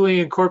easily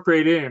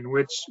incorporate in,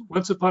 which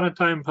once upon a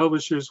time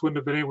publishers wouldn't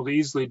have been able to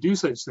easily do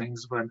such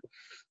things, but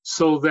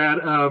so that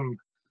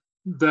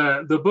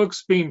the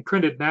books being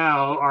printed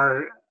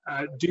now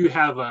do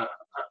have a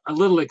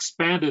little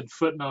expanded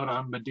footnote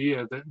on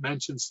Medea that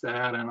mentions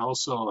that, and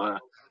also I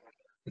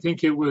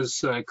think it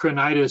was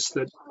Cranitis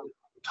that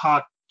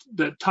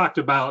talked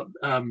about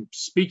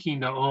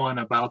speaking to Owen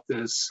about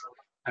this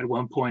at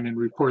one point and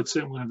reports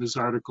it in one of his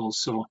articles.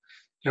 So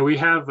yeah, we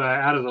have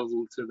added a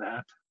little to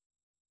that.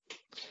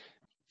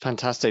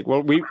 Fantastic.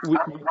 Well, we've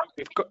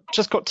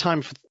just got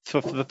time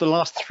for the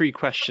last three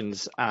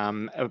questions,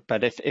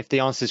 but if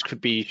the answers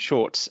could be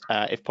short,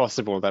 if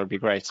possible, that would be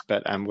great,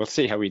 but we'll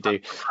see how we do.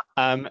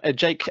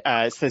 Jake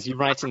says, you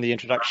write in the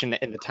introduction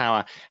in the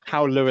Tower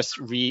how Lewis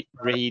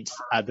reads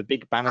the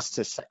big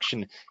banister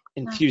section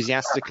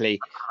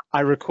enthusiastically. I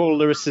recall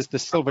Lewis's The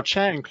Silver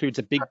Chair includes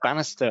a big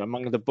banister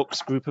among the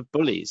book's group of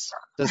bullies.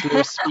 Does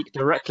Lewis speak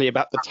directly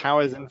about the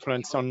Tower's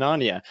influence on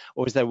Narnia,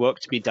 or is there work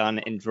to be done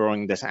in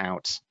drawing this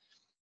out?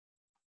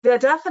 Yeah,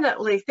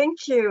 definitely.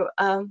 Thank you.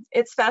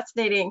 It's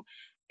fascinating.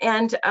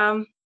 And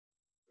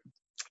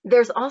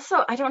there's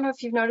also, I don't know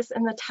if you've noticed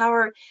in the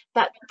Tower,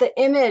 that the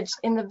image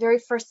in the very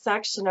first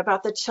section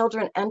about the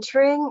children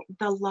entering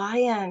the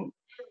lion.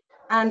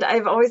 And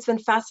I've always been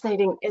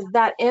fascinating, is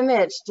that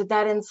image, did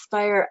that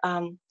inspire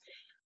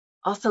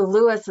also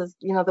Lewis, as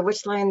you know, the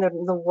witch lion,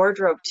 the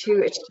wardrobe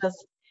too? It's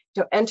just,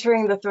 you know,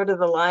 entering the throat of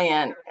the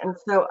lion. And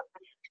so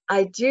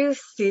I do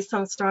see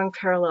some strong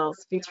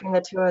parallels between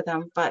the two of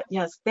them, but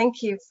yes,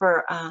 thank you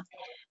for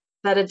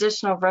that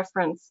additional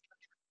reference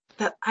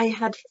that I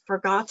had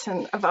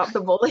forgotten about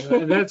the bullying.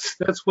 And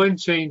that's one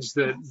change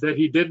that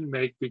he didn't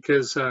make,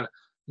 because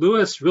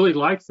Lewis really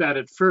liked that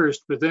at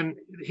first, but then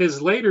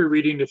his later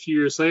reading a few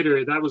years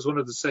later, that was one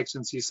of the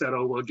sections he said,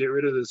 oh, well, get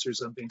rid of this or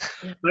something.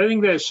 Yeah. But I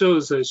think that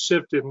shows a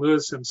shift in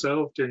Lewis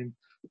himself during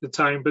the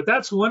time, but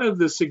that's one of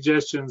the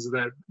suggestions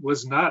that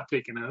was not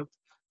taken up.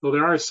 Well,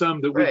 there are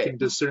some that we can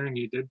discern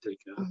he did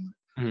take up.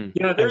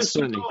 Yeah, there's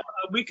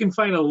we can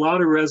find a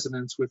lot of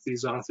resonance with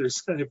these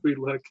authors if we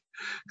look.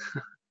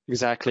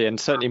 Exactly, and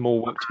certainly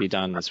more work to be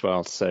done as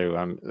well.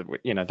 So,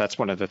 you know, that's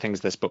one of the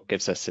things this book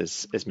gives us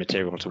is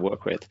material to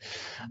work with.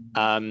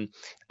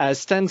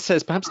 Sten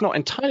says, perhaps not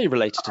entirely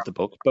related to the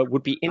book, but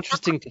would be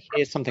interesting to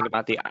hear something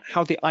about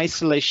how the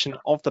isolation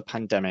of the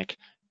pandemic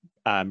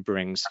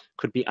brings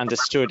could be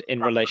understood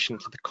in relation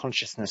to the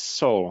consciousness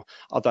soul.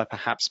 Are there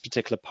perhaps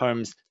particular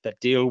poems that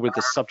deal with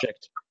the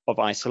subject of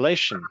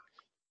isolation?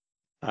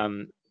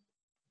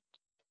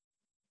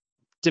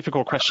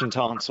 Difficult question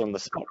to answer on the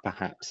spot,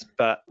 perhaps,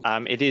 but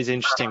it is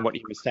interesting what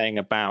you were saying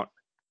about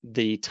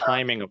the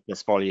timing of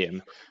this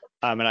volume,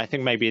 and I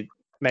think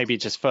maybe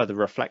just further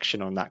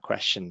reflection on that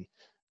question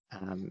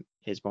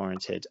is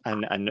warranted.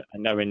 And I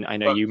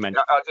know you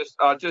mentioned.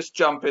 I'll just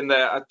jump in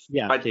there.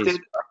 I did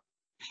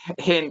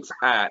hint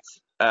at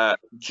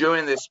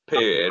during this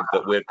period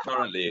that we're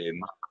currently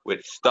in,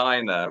 which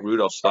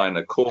Rudolf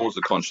Steiner calls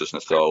the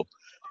consciousness soul,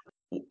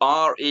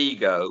 our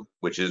ego,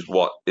 which is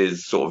what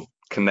is sort of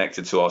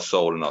connected to our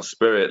soul and our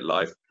spirit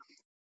life,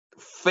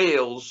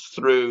 feels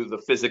through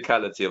the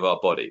physicality of our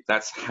body.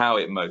 That's how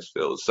it most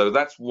feels. So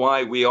that's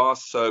why we are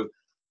so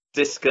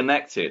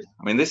disconnected.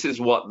 I mean, this is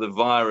what the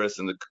virus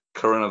and the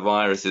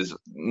coronavirus is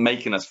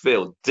making us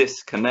feel,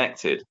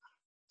 disconnected.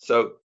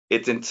 So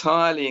it's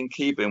entirely in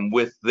keeping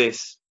with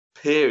this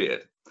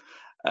period.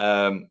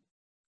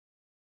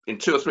 in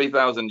 2,000 or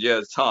 3,000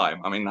 years'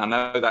 time, I mean, I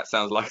know that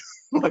sounds like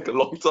like a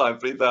long time,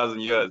 3,000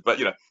 years, but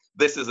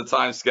this is a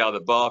time scale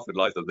that Barfield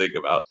likes to think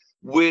about.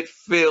 We'd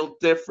feel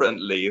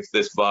differently if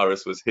this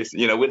virus was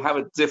hitting. We'd have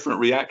a different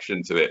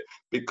reaction to it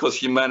because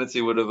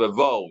humanity would have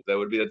evolved. There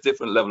would be a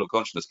different level of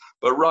consciousness.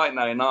 But right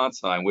now, in our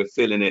time, we're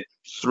feeling it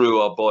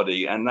through our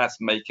body, and that's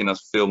making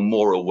us feel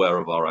more aware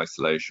of our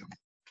isolation.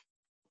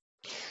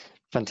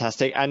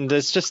 Fantastic. And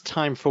there's just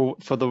time for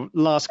the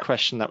last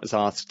question that was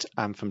asked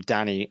from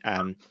Danny.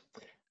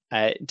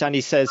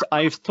 Danny says,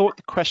 I've thought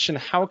the question,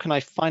 how can I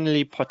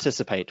finally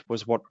participate,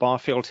 was what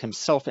Barfield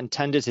himself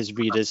intended his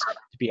readers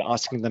to be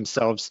asking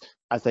themselves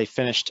as they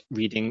finished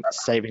reading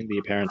Saving the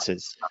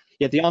Appearances.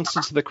 Yet the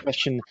answer to the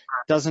question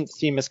doesn't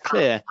seem as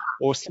clear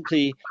or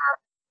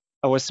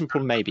a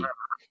simple maybe.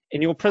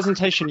 In your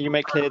presentation, you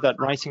make clear that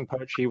writing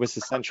poetry was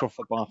essential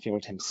for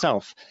Barfield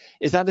himself.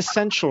 Is that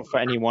essential for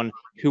anyone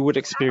who would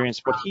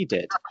experience what he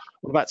did?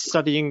 What about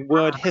studying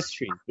word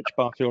history, which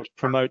Barfield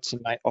promotes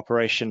in Night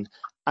Operation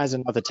as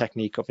another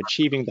technique of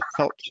achieving the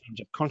felt change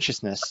of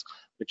consciousness,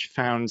 which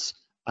finds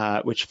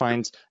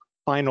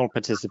final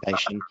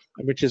participation,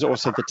 and which is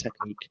also the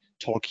technique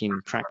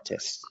Tolkien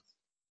practiced?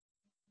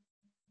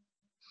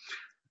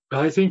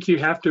 I think you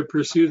have to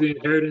pursue the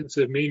inheritance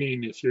of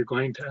meaning if you're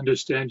going to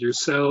understand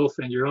yourself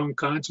and your own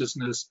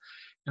consciousness.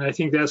 And I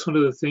think that's one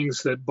of the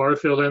things that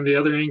Barfield and the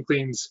other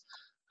Inklings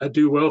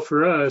do well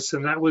for us.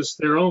 And that was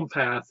their own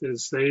path,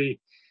 is they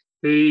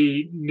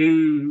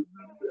knew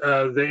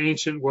the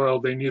ancient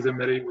world, they knew the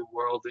medieval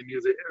world, they knew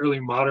the early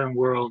modern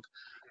world,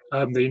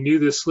 they knew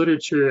this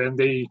literature, and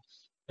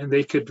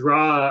they could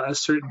draw a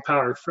certain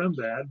power from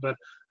that. But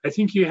I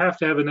think you have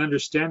to have an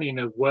understanding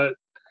of what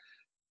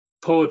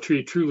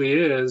poetry truly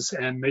is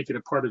and make it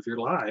a part of your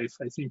life.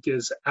 I think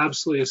is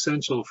absolutely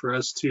essential for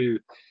us to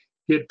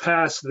get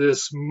past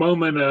this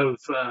moment of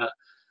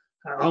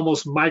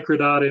almost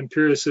microdot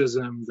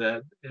empiricism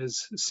that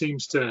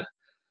seems to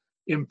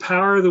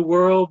empower the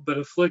world but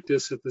afflict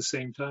us at the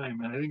same time.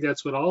 And I think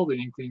that's what all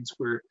the Inklings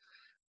were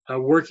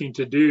working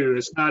to do,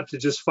 is not to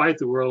just fight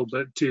the world,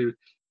 but to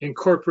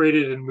incorporate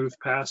it and move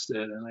past it.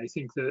 And I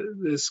think that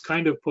this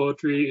kind of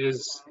poetry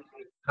is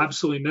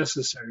absolutely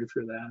necessary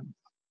for that.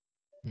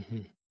 Mm-hmm.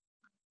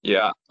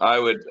 Yeah, I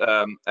would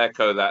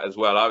echo that as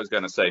well. I was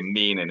going to say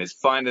meaning is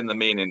finding the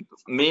meaning.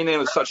 Meaning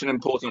was such an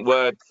important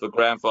word for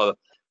grandfather.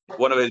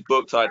 One of his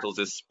book titles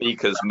is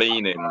Speaker's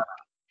Meaning,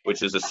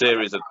 which is a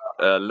series of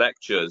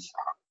lectures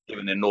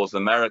given in North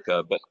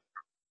America. But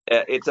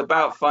it's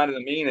about finding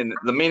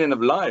the meaning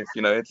of life.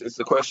 It's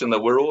the question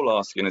that we're all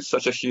asking. It's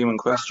such a human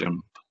question.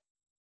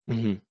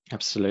 Mm-hmm.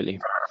 Absolutely.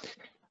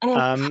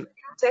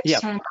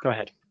 Yeah, go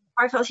ahead.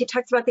 Barfield, he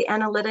talks about the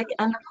analytic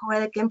and the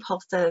poetic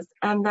impulses,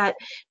 and that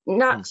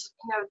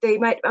they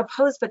might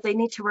oppose, but they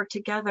need to work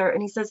together.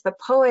 And he says the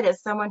poet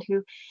is someone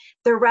who,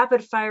 they're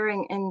rapid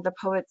firing in the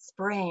poet's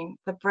brain.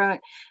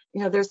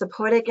 There's the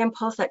poetic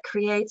impulse that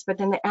creates, but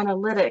then the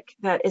analytic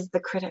that is the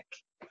critic.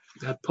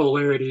 That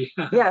polarity.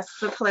 Yes,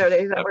 the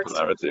polarity. That works.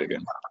 Polarity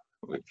again.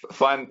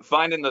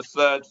 Finding the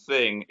third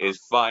thing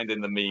is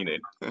finding the meaning.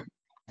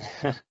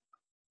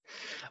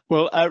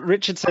 Well,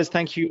 Richard says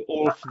thank you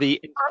all for the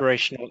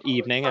inspirational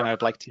evening, and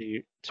I'd like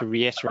to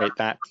reiterate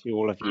that to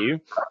all of you.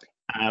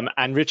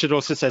 And Richard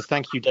also says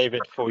thank you,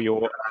 David, for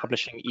your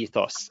publishing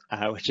ethos,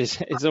 which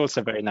is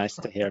also very nice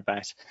to hear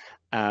about,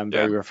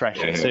 very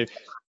refreshing. So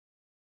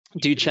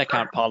do check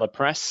out Parlor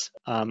Press,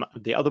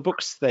 the other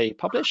books they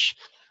publish.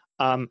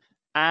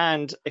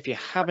 And if you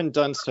haven't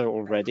done so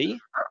already,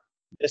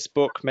 this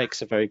book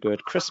makes a very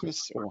good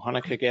Christmas or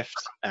Hanukkah gift.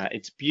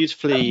 It's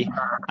beautifully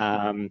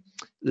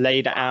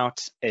laid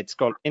out. It's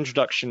got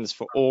introductions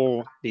for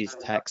all these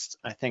texts.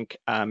 I think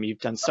you've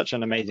done such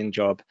an amazing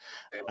job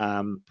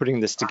putting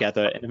this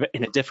together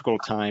in a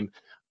difficult time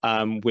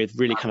with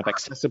really kind of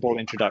accessible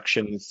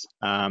introductions.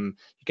 You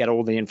get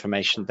all the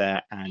information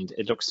there, and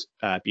it looks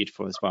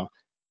beautiful as well.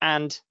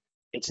 And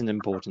it's an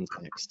important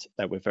text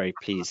that we're very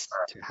pleased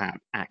to have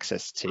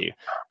access to,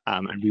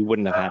 and we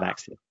wouldn't have had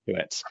access to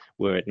it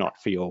were it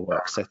not for your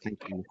work. So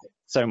thank you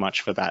so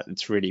much for that.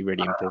 It's really,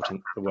 really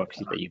important, the work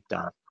that you've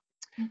done.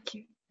 Thank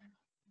you.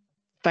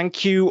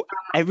 Thank you,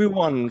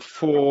 everyone,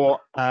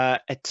 for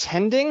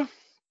attending.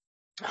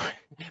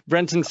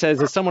 Brenton says,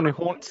 as someone who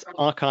haunts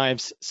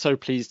archives, so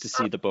pleased to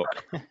see the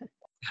book.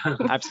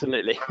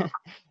 Absolutely.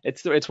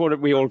 It's what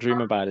we all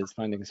dream about, is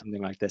finding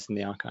something like this in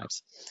the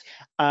archives.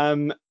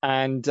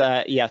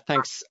 Yeah,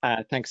 thanks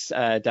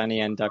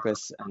Danny and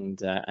Douglas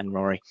and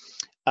Rory.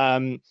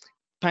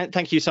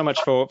 Thank you so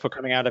much for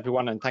coming out,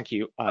 everyone, and thank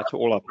you to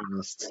all our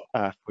panelists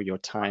for your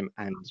time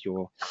and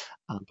your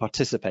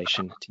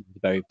participation to the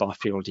very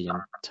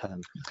Barfieldian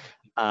term.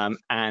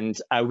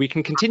 We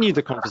can continue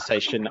the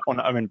conversation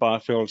on Owen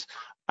Barfield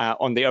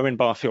on the Owen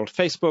Barfield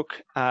Facebook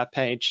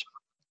page,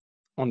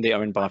 on the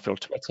Owen Barfield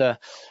Twitter,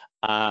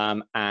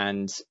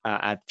 and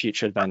at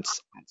future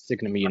events at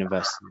Signum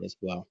University as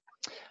well.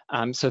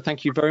 So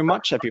thank you very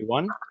much,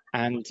 everyone,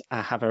 and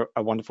have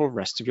a wonderful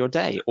rest of your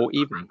day or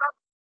evening,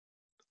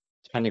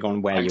 depending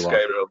on where you are.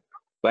 Gabriel.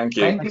 Thank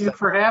you. Thank you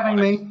for having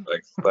me.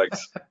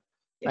 Thanks.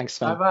 Thanks,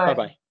 Sven. Bye-bye.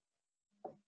 Bye-bye.